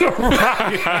to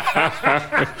Rocky.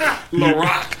 La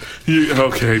Rock.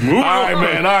 Okay, move on. All right,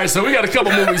 man. All right, so we got a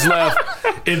couple movies left.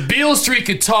 If Beale Street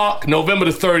Could Talk, November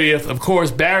the 30th, of course,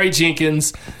 Barry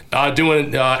Jenkins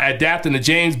adapting the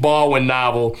James Baldwin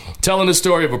novel, telling the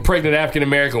story of a pregnant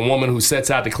African-American woman who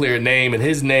sets out to clear a name and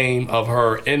his name of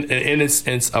her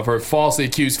innocence of her falsely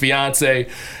accused fiance.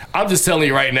 I'm just telling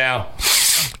you right now,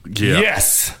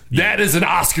 yes, that is an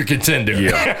Oscar contender.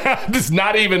 Yeah. This is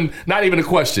not even a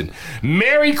question.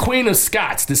 Mary Queen of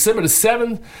Scots, December the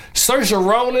 7th. Saoirse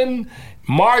Ronan,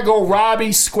 Margot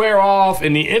Robbie square off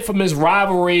in the infamous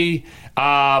rivalry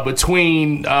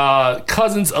between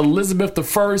cousins Elizabeth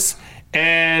I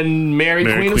and Mary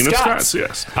Queen of Scots.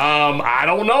 Yes. I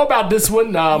don't know about this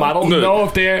one. I don't know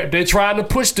if they're trying to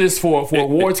push this for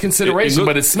awards consideration,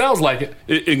 but it smells like it.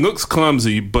 It looks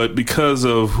clumsy, but because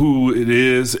of who it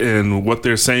is and what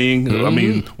they're saying, I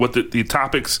mean, what the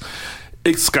topics,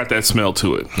 it's got that smell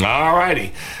to it. All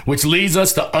righty. Which leads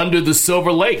us to Under the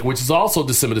Silver Lake, which is also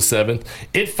December the 7th.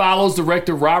 It follows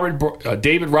director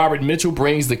David Robert Mitchell,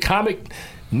 brings the comic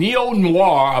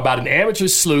neo-noir about an amateur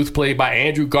sleuth played by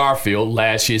Andrew Garfield,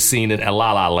 last year seen in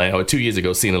La La Land, or 2 years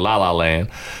ago seen in La La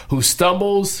Land, who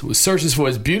searches for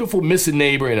his beautiful missing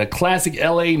neighbor in a classic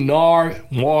L.A.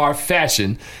 noir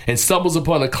fashion and stumbles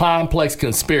upon a complex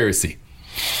conspiracy.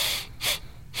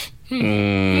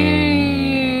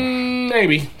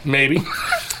 Maybe.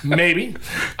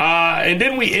 And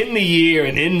then we end the year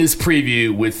and end this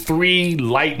preview with 3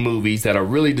 light movies that are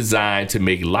really designed to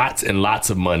make lots and lots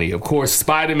of money. Of course,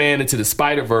 Spider-Man Into the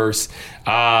Spider-Verse,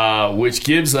 which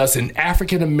gives us an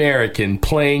African-American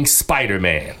playing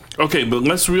Spider-Man. Okay, but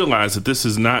let's realize that this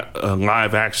is not a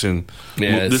live action.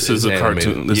 Yeah, this is a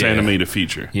cartoon. This animated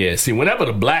feature. Yeah, see, whenever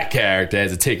the black character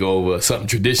has to take over something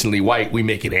traditionally white, we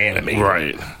make it animated.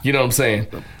 Right. You know what I'm saying?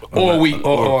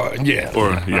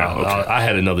 I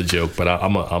had another joke, but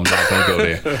I'm not going to go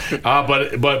there.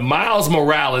 But Miles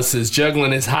Morales is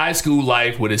juggling his high school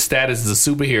life with his status as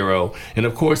a superhero, and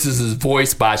of course, this is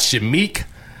voiced by Shameik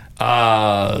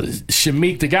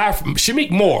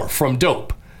Moore from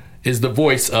Dope. Is the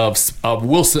voice of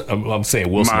Wilson? I'm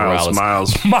saying Wilson Morales.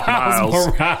 Miles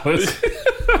Morales.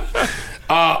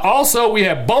 Also, we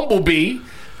have Bumblebee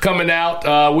coming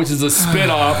out, which is a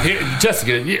spinoff. Here,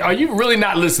 Jessica, are you really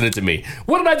not listening to me?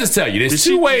 What did I just tell you? There's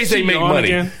two ways they make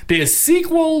money. Again? There's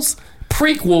sequels,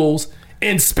 prequels,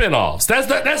 and spinoffs.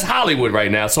 That's Hollywood right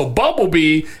now. So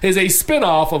Bumblebee is a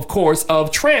spinoff, of course,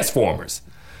 of Transformers.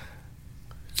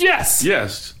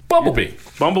 Yes.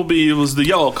 Bumblebee was the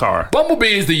yellow car.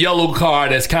 Bumblebee is the yellow car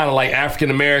that's kind of like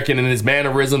African-American in his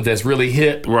mannerisms, that's really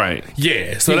hip. Right.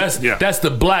 Yeah, so that's the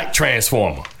black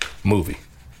Transformer movie.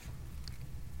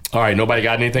 All right, nobody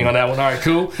got anything on that one? All right,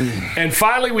 cool. And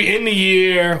finally, we end the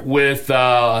year with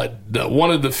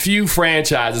one of the few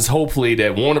franchises, hopefully,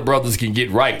 that Warner Brothers can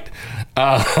get right.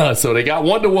 So they got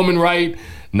Wonder Woman right.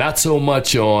 Not so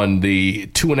much on the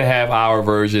 2.5-hour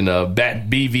version of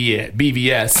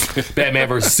BVS, Batman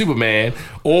vs. Superman,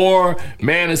 or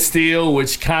Man of Steel,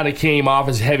 which kind of came off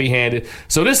as heavy-handed.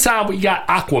 So this time we got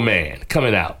Aquaman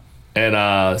coming out.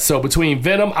 And so between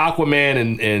Venom,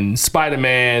 Aquaman, and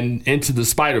Spider-Man Into the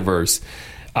Spider-Verse,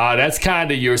 that's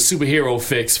kind of your superhero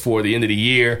fix for the end of the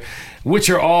year, which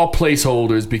are all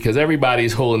placeholders because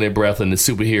everybody's holding their breath in the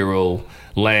superhero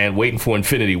land, waiting for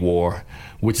Infinity War,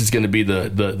 which is going to be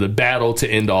the battle to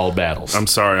end all battles. I'm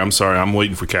sorry. I'm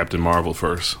waiting for Captain Marvel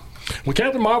first. Well,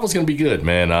 Captain Marvel's going to be good,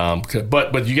 man.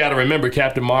 But you got to remember,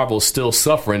 Captain Marvel's still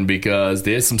suffering because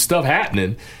there's some stuff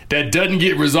happening that doesn't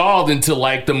get resolved until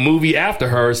like the movie after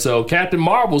her. So Captain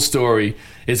Marvel's story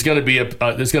is going to be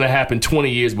it's going to happen 20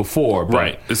 years before.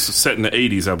 Right. It's set in the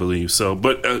 80s, I believe. So,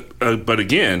 but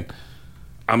again,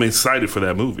 I'm excited for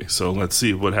that movie. So let's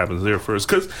see what happens there first.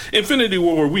 Because Infinity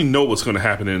War, we know what's going to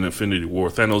happen in Infinity War.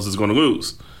 Thanos is going to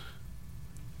lose.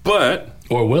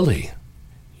 Or will he?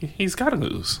 He's got to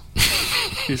lose.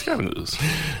 He's got to lose.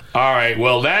 All right.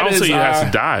 Well, that I don't is say he has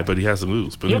to die, but he has to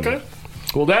lose. But okay. Anyway.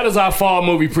 Well, that is our fall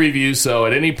movie preview. So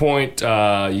at any point,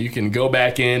 you can go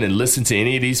back in and listen to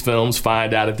any of these films,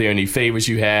 find out if there are any favorites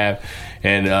you have,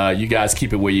 and you guys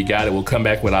keep it where you got it. We'll come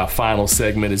back with our final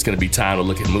segment. It's going to be time to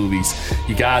look at movies.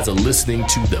 You guys are listening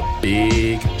to The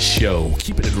Big Show.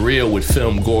 Keeping it real with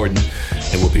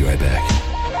FilmGordon, and we'll be right back.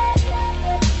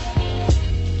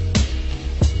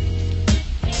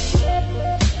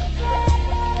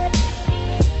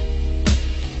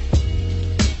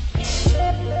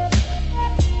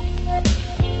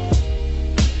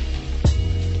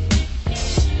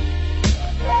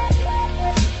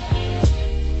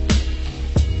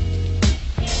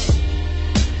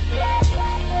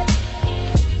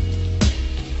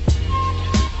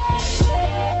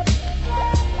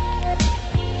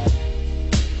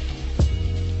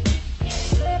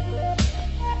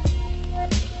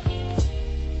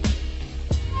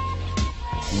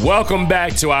 Welcome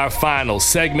back to our final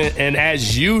segment, and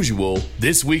as usual,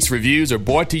 this week's reviews are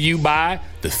brought to you by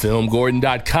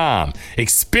thefilmgordon.com.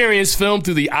 Experience film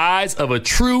through the eyes of a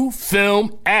true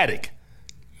film addict.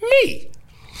 Me.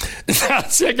 Now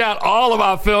check out all of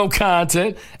our film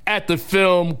content at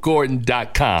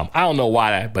thefilmgordon.com. I don't know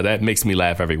why but that makes me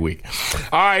laugh every week.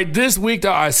 All right, this week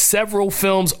there are several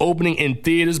films opening in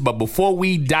theaters, but before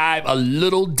we dive a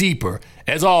little deeper,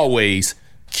 as always,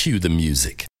 cue the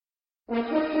music.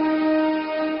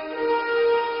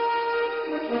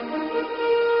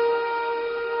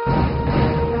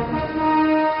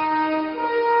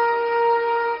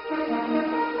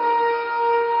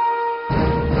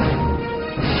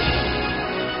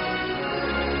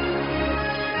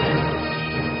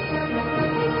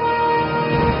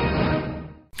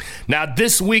 Now,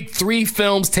 this week, 3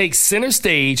 films take center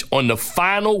stage on the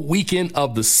final weekend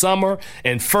of the summer.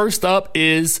 And first up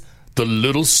is The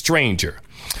Little Stranger.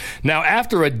 Now,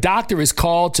 after a doctor is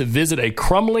called to visit a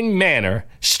crumbling manor,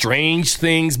 strange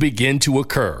things begin to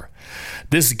occur.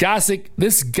 This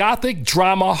gothic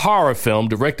drama horror film,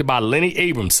 directed by Lenny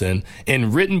Abramson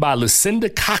and written by Lucinda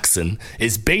Coxon,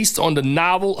 is based on the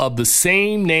novel of the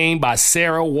same name by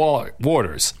Sarah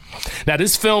Waters. Now,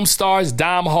 this film stars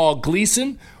Domhnall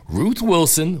Gleeson, Ruth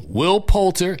Wilson, Will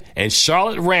Poulter, and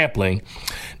Charlotte Rampling.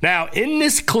 Now, in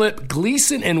this clip,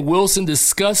 Gleeson and Wilson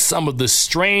discuss some of the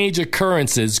strange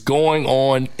occurrences going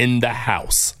on in the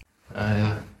house.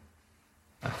 I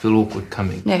feel awkward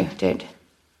coming. No, don't.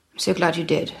 I'm so glad you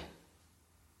did.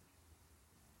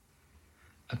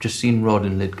 I've just seen Rod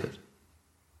in Lidcott.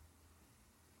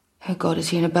 Oh, God, is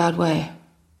he in a bad way?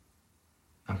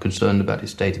 I'm concerned about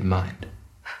his state of mind.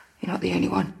 You're not the only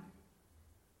one.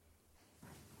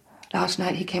 Last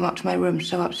night he came up to my room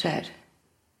so upset.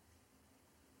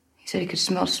 He said he could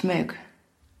smell smoke,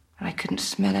 but I couldn't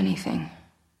smell anything.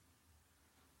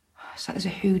 It's like there's a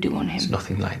hoodoo on him. It's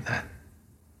nothing like that.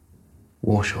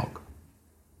 War shock.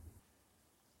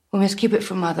 We must keep it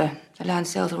from Mother. The land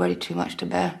sale's already too much to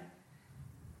bear.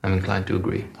 I'm inclined to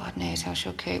agree. God knows how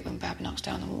she'll cope when Bab knocks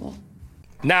down the wall.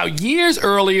 Now, years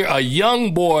earlier, a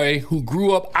young boy who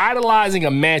grew up idolizing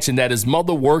a mansion that his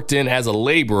mother worked in as a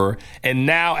laborer and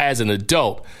now as an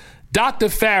adult, Dr.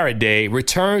 Faraday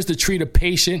returns to treat a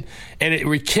patient, and it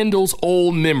rekindles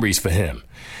old memories for him.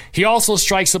 He also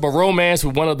strikes up a romance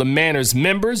with one of the manor's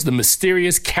members, the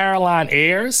mysterious Caroline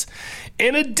Ayres.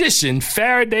 In addition,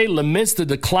 Faraday laments the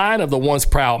decline of the once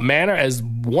proud manor as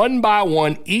one by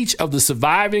one each of the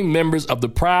surviving members of the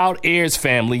proud Ayres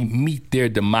family meet their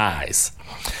demise.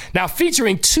 Now,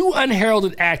 featuring 2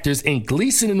 unheralded actors in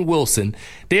Gleeson and Wilson,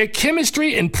 their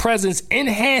chemistry and presence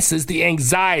enhances the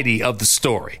anxiety of the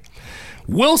story.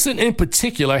 Wilson, in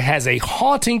particular, has a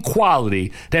haunting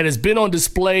quality that has been on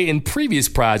display in previous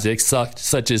projects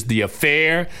such as The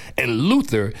Affair and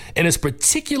Luther, and is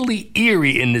particularly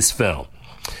eerie in this film.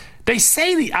 They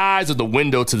say the eyes are the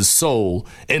window to the soul,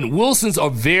 and Wilson's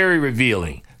are very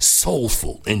revealing,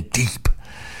 soulful, and deep.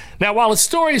 Now, while the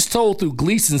story is told through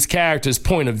Gleason's character's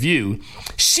point of view,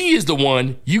 she is the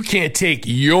one you can't take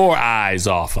your eyes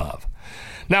off of.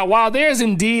 Now, while there's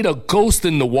indeed a ghost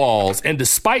in the walls, and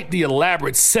despite the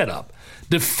elaborate setup,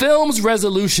 the film's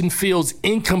resolution feels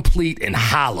incomplete and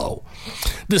hollow.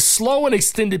 The slow and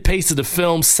extended pace of the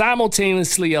film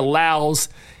simultaneously allows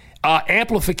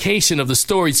amplification of the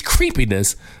story's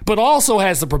creepiness, but also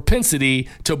has the propensity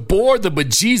to bore the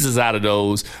bejesus out of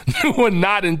those who are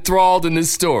not enthralled in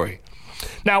this story.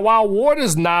 Now, while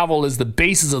Waters' novel is the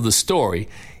basis of the story,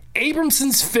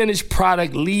 Abramson's finished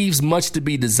product leaves much to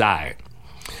be desired.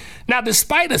 Now,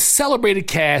 despite a celebrated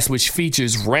cast which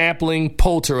features Rampling,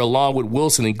 Poulter, along with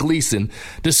Wilson and Gleeson,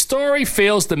 the story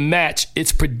fails to match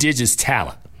its prodigious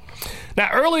talent. Now,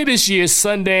 earlier this year,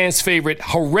 Sundance favorite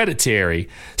Hereditary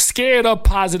scared up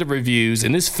positive reviews,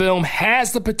 and this film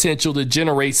has the potential to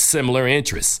generate similar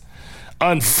interest.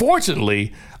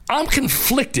 Unfortunately, I'm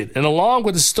conflicted, and along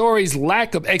with the story's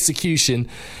lack of execution,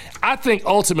 I think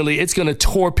ultimately it's going to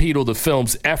torpedo the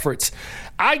film's efforts.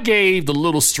 I gave The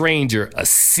Little Stranger a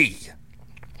C.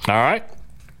 All right?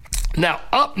 Now,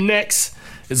 up next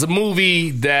is a movie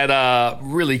that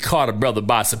really caught a brother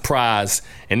by surprise,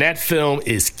 and that film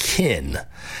is Kin.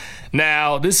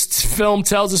 Now, this film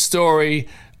tells a story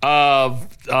of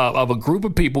a group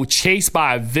of people chased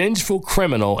by a vengeful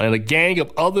criminal and a gang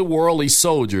of otherworldly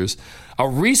soldiers. A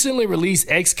recently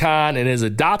released ex-con and his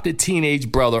adopted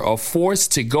teenage brother are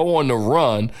forced to go on the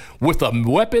run with a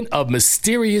weapon of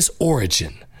mysterious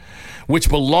origin, which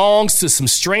belongs to some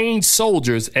strange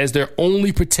soldiers as their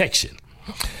only protection.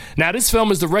 Now, this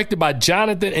film is directed by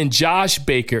Jonathan and Josh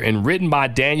Baker and written by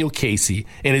Daniel Casey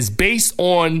and is based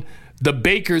on the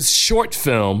Bakers' short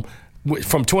film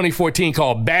from 2014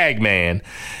 called Bagman.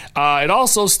 It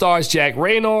also stars Jack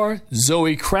Raynor,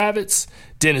 Zoe Kravitz,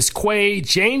 Dennis Quaid,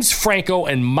 James Franco,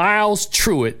 and Miles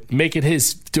Truitt making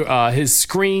his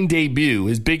screen debut,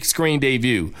 his big screen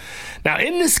debut. Now,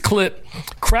 in this clip,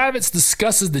 Kravitz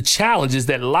discusses the challenges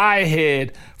that lie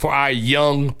ahead for our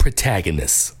young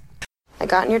protagonists. I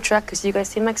got in your truck because you guys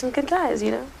seem like some good guys, you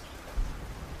know?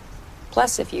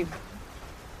 Plus, if you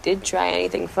did try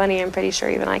anything funny, I'm pretty sure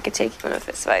even I could take you in a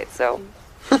fist fight, so...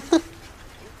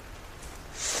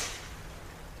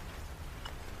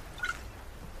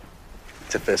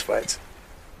 To fist fights.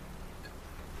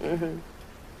 Mm-hmm.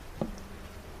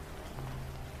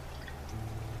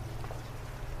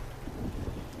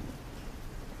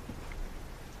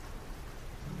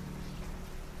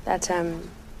 That,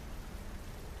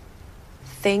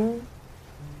 thing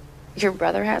your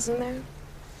brother has in there?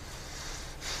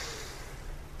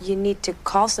 You need to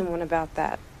call someone about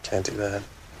that. Can't do that.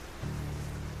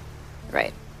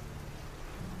 Right.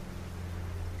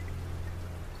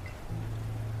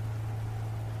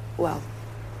 Well,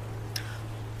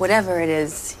 whatever it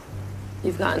is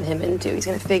you've gotten him into, he's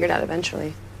gonna figure it out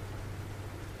eventually.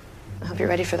 I hope you're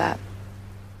ready for that.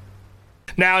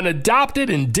 Now, an adopted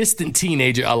and distant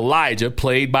teenager, Elijah,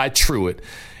 played by Truitt,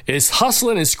 is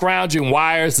hustling and scrounging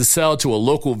wires to sell to a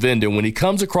local vendor when he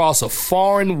comes across a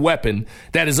foreign weapon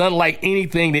that is unlike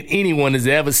anything that anyone has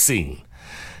ever seen.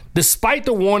 Despite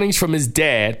the warnings from his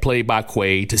dad, played by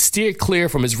Quaid, to steer clear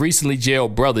from his recently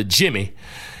jailed brother, Jimmy,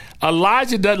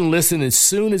 Elijah doesn't listen and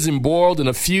soon is embroiled in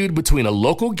a feud between a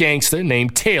local gangster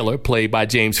named Taylor, played by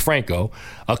James Franco,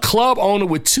 a club owner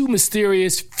with two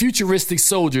mysterious, futuristic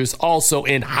soldiers also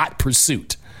in hot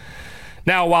pursuit.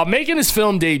 Now, while making his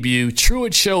film debut,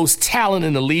 Truitt shows talent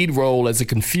in the lead role as a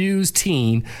confused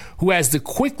teen who has to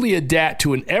quickly adapt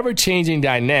to an ever-changing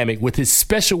dynamic with his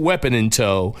special weapon in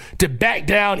tow to back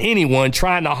down anyone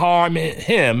trying to harm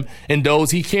him and those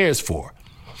he cares for.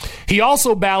 He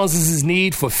also balances his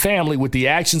need for family with the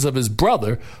actions of his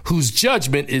brother, whose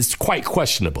judgment is quite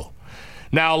questionable.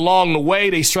 Now, along the way,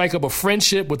 they strike up a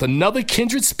friendship with another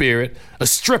kindred spirit, a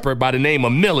stripper by the name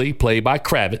of Millie, played by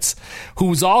Kravitz,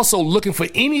 who's also looking for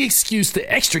any excuse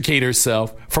to extricate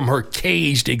herself from her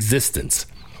caged existence.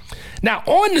 Now,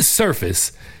 on the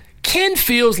surface, Ken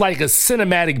feels like a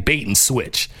cinematic bait and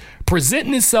switch,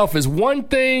 presenting itself as one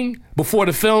thing before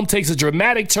the film takes a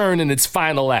dramatic turn in its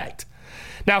final act.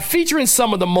 Now, featuring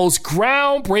some of the most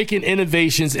groundbreaking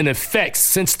innovations and effects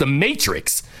since The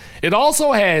Matrix, it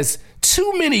also has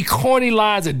too many corny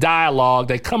lines of dialogue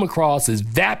that come across as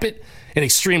vapid and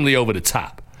extremely over the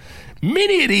top.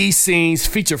 Many of these scenes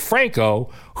feature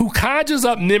Franco, who conjures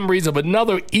up memories of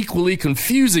another equally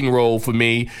confusing role for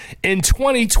me in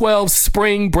 2012's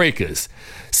Spring Breakers.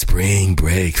 Spring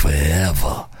Break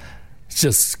Forever. It's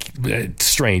just a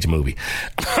strange movie.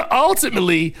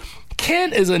 Ultimately,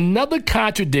 Ken is another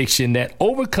contradiction that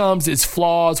overcomes its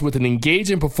flaws with an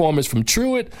engaging performance from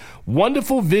Truitt,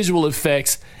 wonderful visual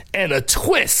effects, and a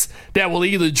twist that will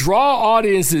either draw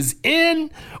audiences in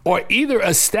or either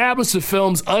establish the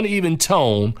film's uneven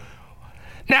tone.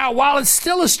 Now, while it's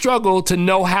still a struggle to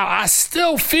know how I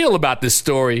still feel about this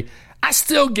story, I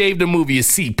still gave the movie a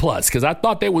C+, because I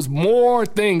thought there was more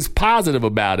things positive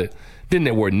about it than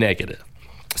there were negative.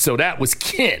 So that was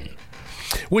Ken.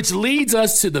 Which leads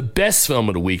us to the best film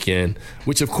of the weekend,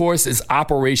 which of course is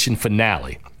Operation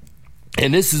Finale.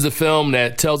 And this is a film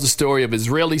that tells the story of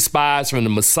Israeli spies from the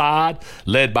Mossad,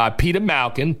 led by Peter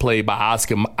Malkin, played by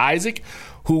Oscar Isaac,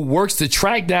 who works to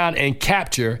track down and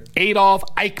capture Adolf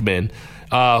Eichmann,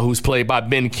 who's played by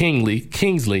Ben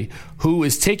Kingsley, who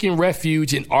is taking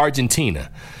refuge in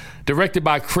Argentina. Directed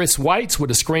by Chris Weitz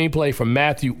with a screenplay from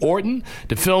Matthew Orton.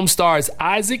 The film stars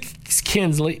Isaac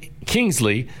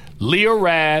Kingsley, Leah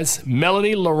Raz,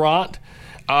 Melanie Laurent,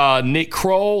 Nick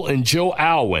Kroll, and Joe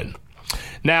Alwyn.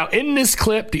 Now, in this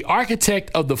clip, the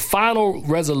architect of the final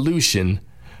resolution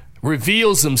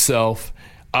reveals himself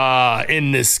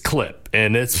in this clip,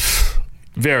 and it's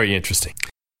very interesting.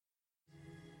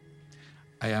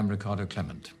 I am Ricardo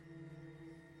Clement.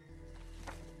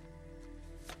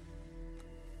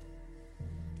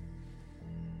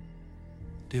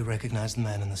 Do you recognize the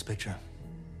man in this picture?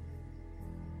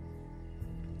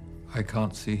 I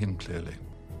can't see him clearly.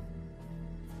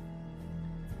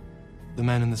 The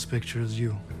man in this picture is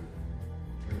you.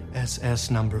 SS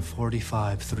number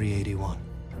 45381.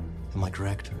 Am I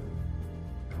correct?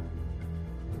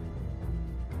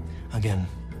 Again,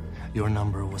 your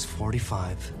number was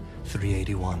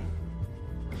 45381.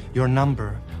 Your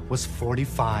number was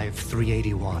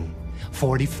 45381.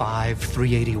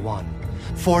 45381.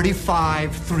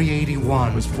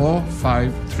 45381. It was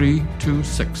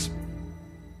 45326.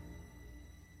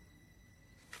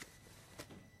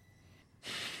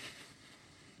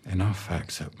 Enough, I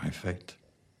accept my fate.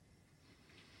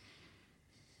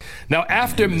 Now,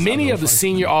 after many of the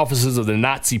senior officers of the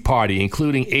Nazi Party,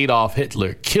 including Adolf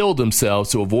Hitler, killed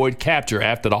themselves to avoid capture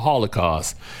after the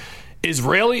Holocaust,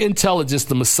 Israeli intelligence,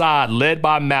 the Mossad, led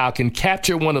by Malkin,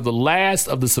 captured one of the last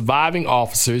of the surviving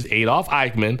officers, Adolf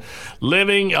Eichmann,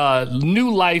 living a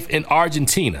new life in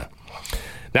Argentina.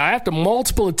 Now, after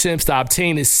multiple attempts to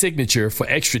obtain his signature for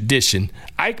extradition,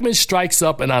 Eichmann strikes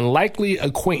up an unlikely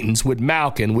acquaintance with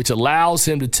Malkin, which allows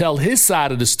him to tell his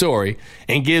side of the story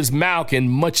and gives Malkin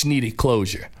much-needed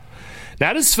closure.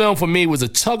 Now, this film for me was a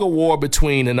tug-of-war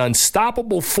between an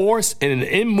unstoppable force and an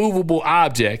immovable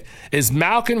object as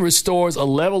Malkin restores a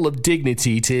level of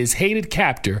dignity to his hated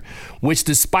captor, which,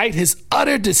 despite his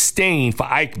utter disdain for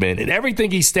Eichmann and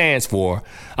everything he stands for,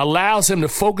 allows him to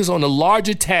focus on the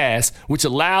larger task, which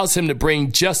allows him to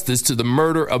bring justice to the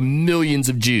murder of millions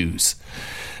of Jews.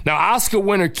 Now, Oscar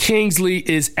winner Kingsley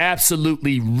is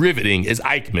absolutely riveting as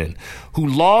Eichmann, who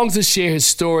longs to share his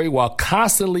story while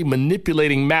constantly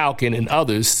manipulating Malkin and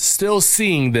others, still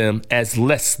seeing them as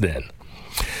less than.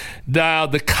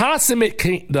 The consummate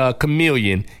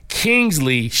chameleon,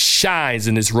 Kingsley shines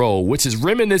in this role, which is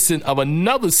reminiscent of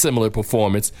another similar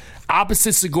performance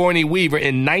opposite Sigourney Weaver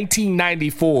in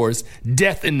 1994's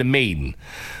Death in the Maiden,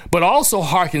 but also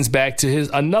harkens back to his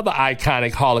another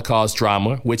iconic Holocaust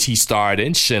drama, which he starred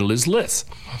in, Schindler's List.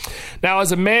 Now,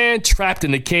 as a man trapped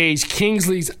in a cage,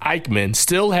 Kingsley's Eichmann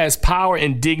still has power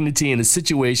and dignity in a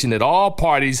situation that all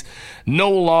parties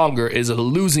no longer is a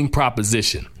losing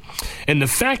proposition. And the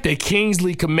fact that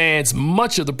Kingsley commands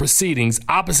much of the proceedings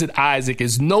opposite Isaac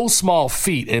is no small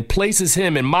feat and places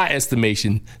him, in my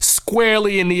estimation,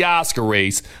 squarely in the Oscar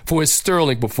race for his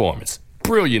sterling performance.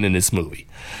 Brilliant in this movie.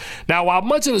 Now, while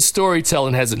much of the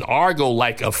storytelling has an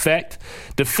Argo-like effect,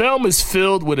 the film is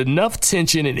filled with enough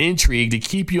tension and intrigue to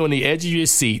keep you on the edge of your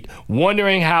seat,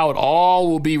 wondering how it all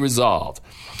will be resolved.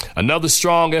 Another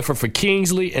strong effort for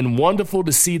Kingsley, and wonderful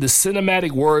to see the cinematic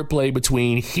wordplay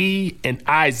between he and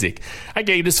Isaac. I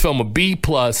gave this film a B+.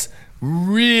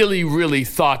 Really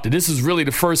thought that this is really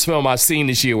the first film I've seen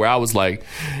this year where I was like,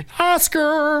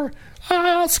 Oscar.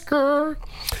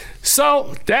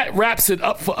 So that wraps it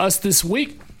up for us this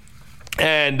week.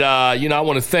 And, I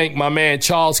want to thank my man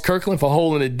Charles Kirkland for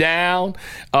holding it down.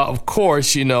 Of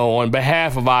course, on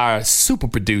behalf of our super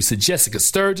producer, Jessica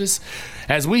Sturgis,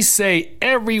 as we say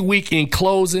every week in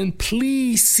closing,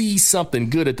 please see something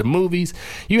good at the movies.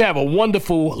 You have a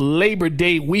wonderful Labor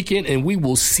Day weekend, and we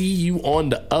will see you on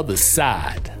the other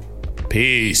side.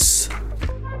 Peace.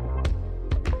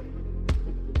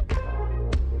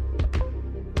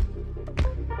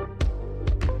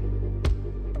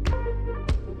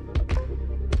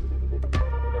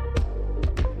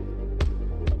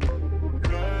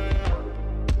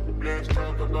 Let's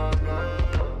talk about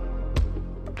love.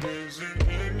 Is it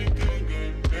anything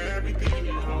and everything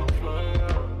you want for?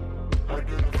 I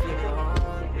didn't feel it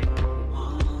on you.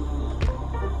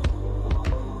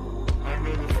 I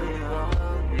didn't feel it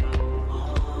on you.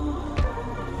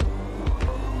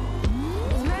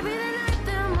 Maybe the night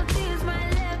that my tears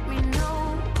might let me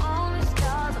know. All the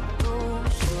stars are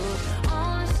those,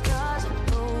 all the stars are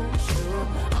those,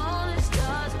 all the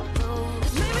stars are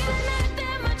those. Maybe the night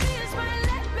that my tears might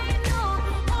let me know.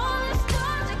 All the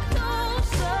stars are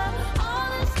closer, all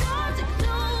the stars are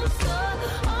closer,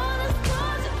 all the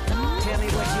stars are closer. Tell me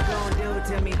what you gonna do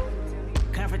to me.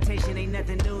 Confrontation ain't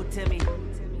nothing new to me.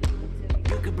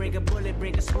 You could bring a bullet,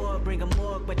 bring a sword, bring a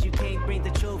morgue, but you can't bring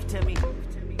the truth to me.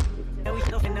 And we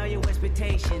don't know your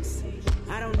expectations.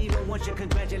 I don't even want your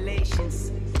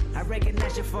congratulations. I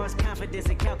recognize your false confidence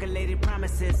and calculated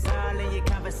promises all in your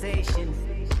conversation.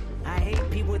 I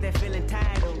hate people that feel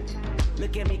entitled.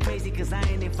 Look at me crazy cause I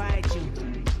ain't invite you.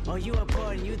 Oh, you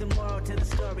important, you the moral to the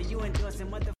story. You endorsing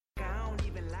mother.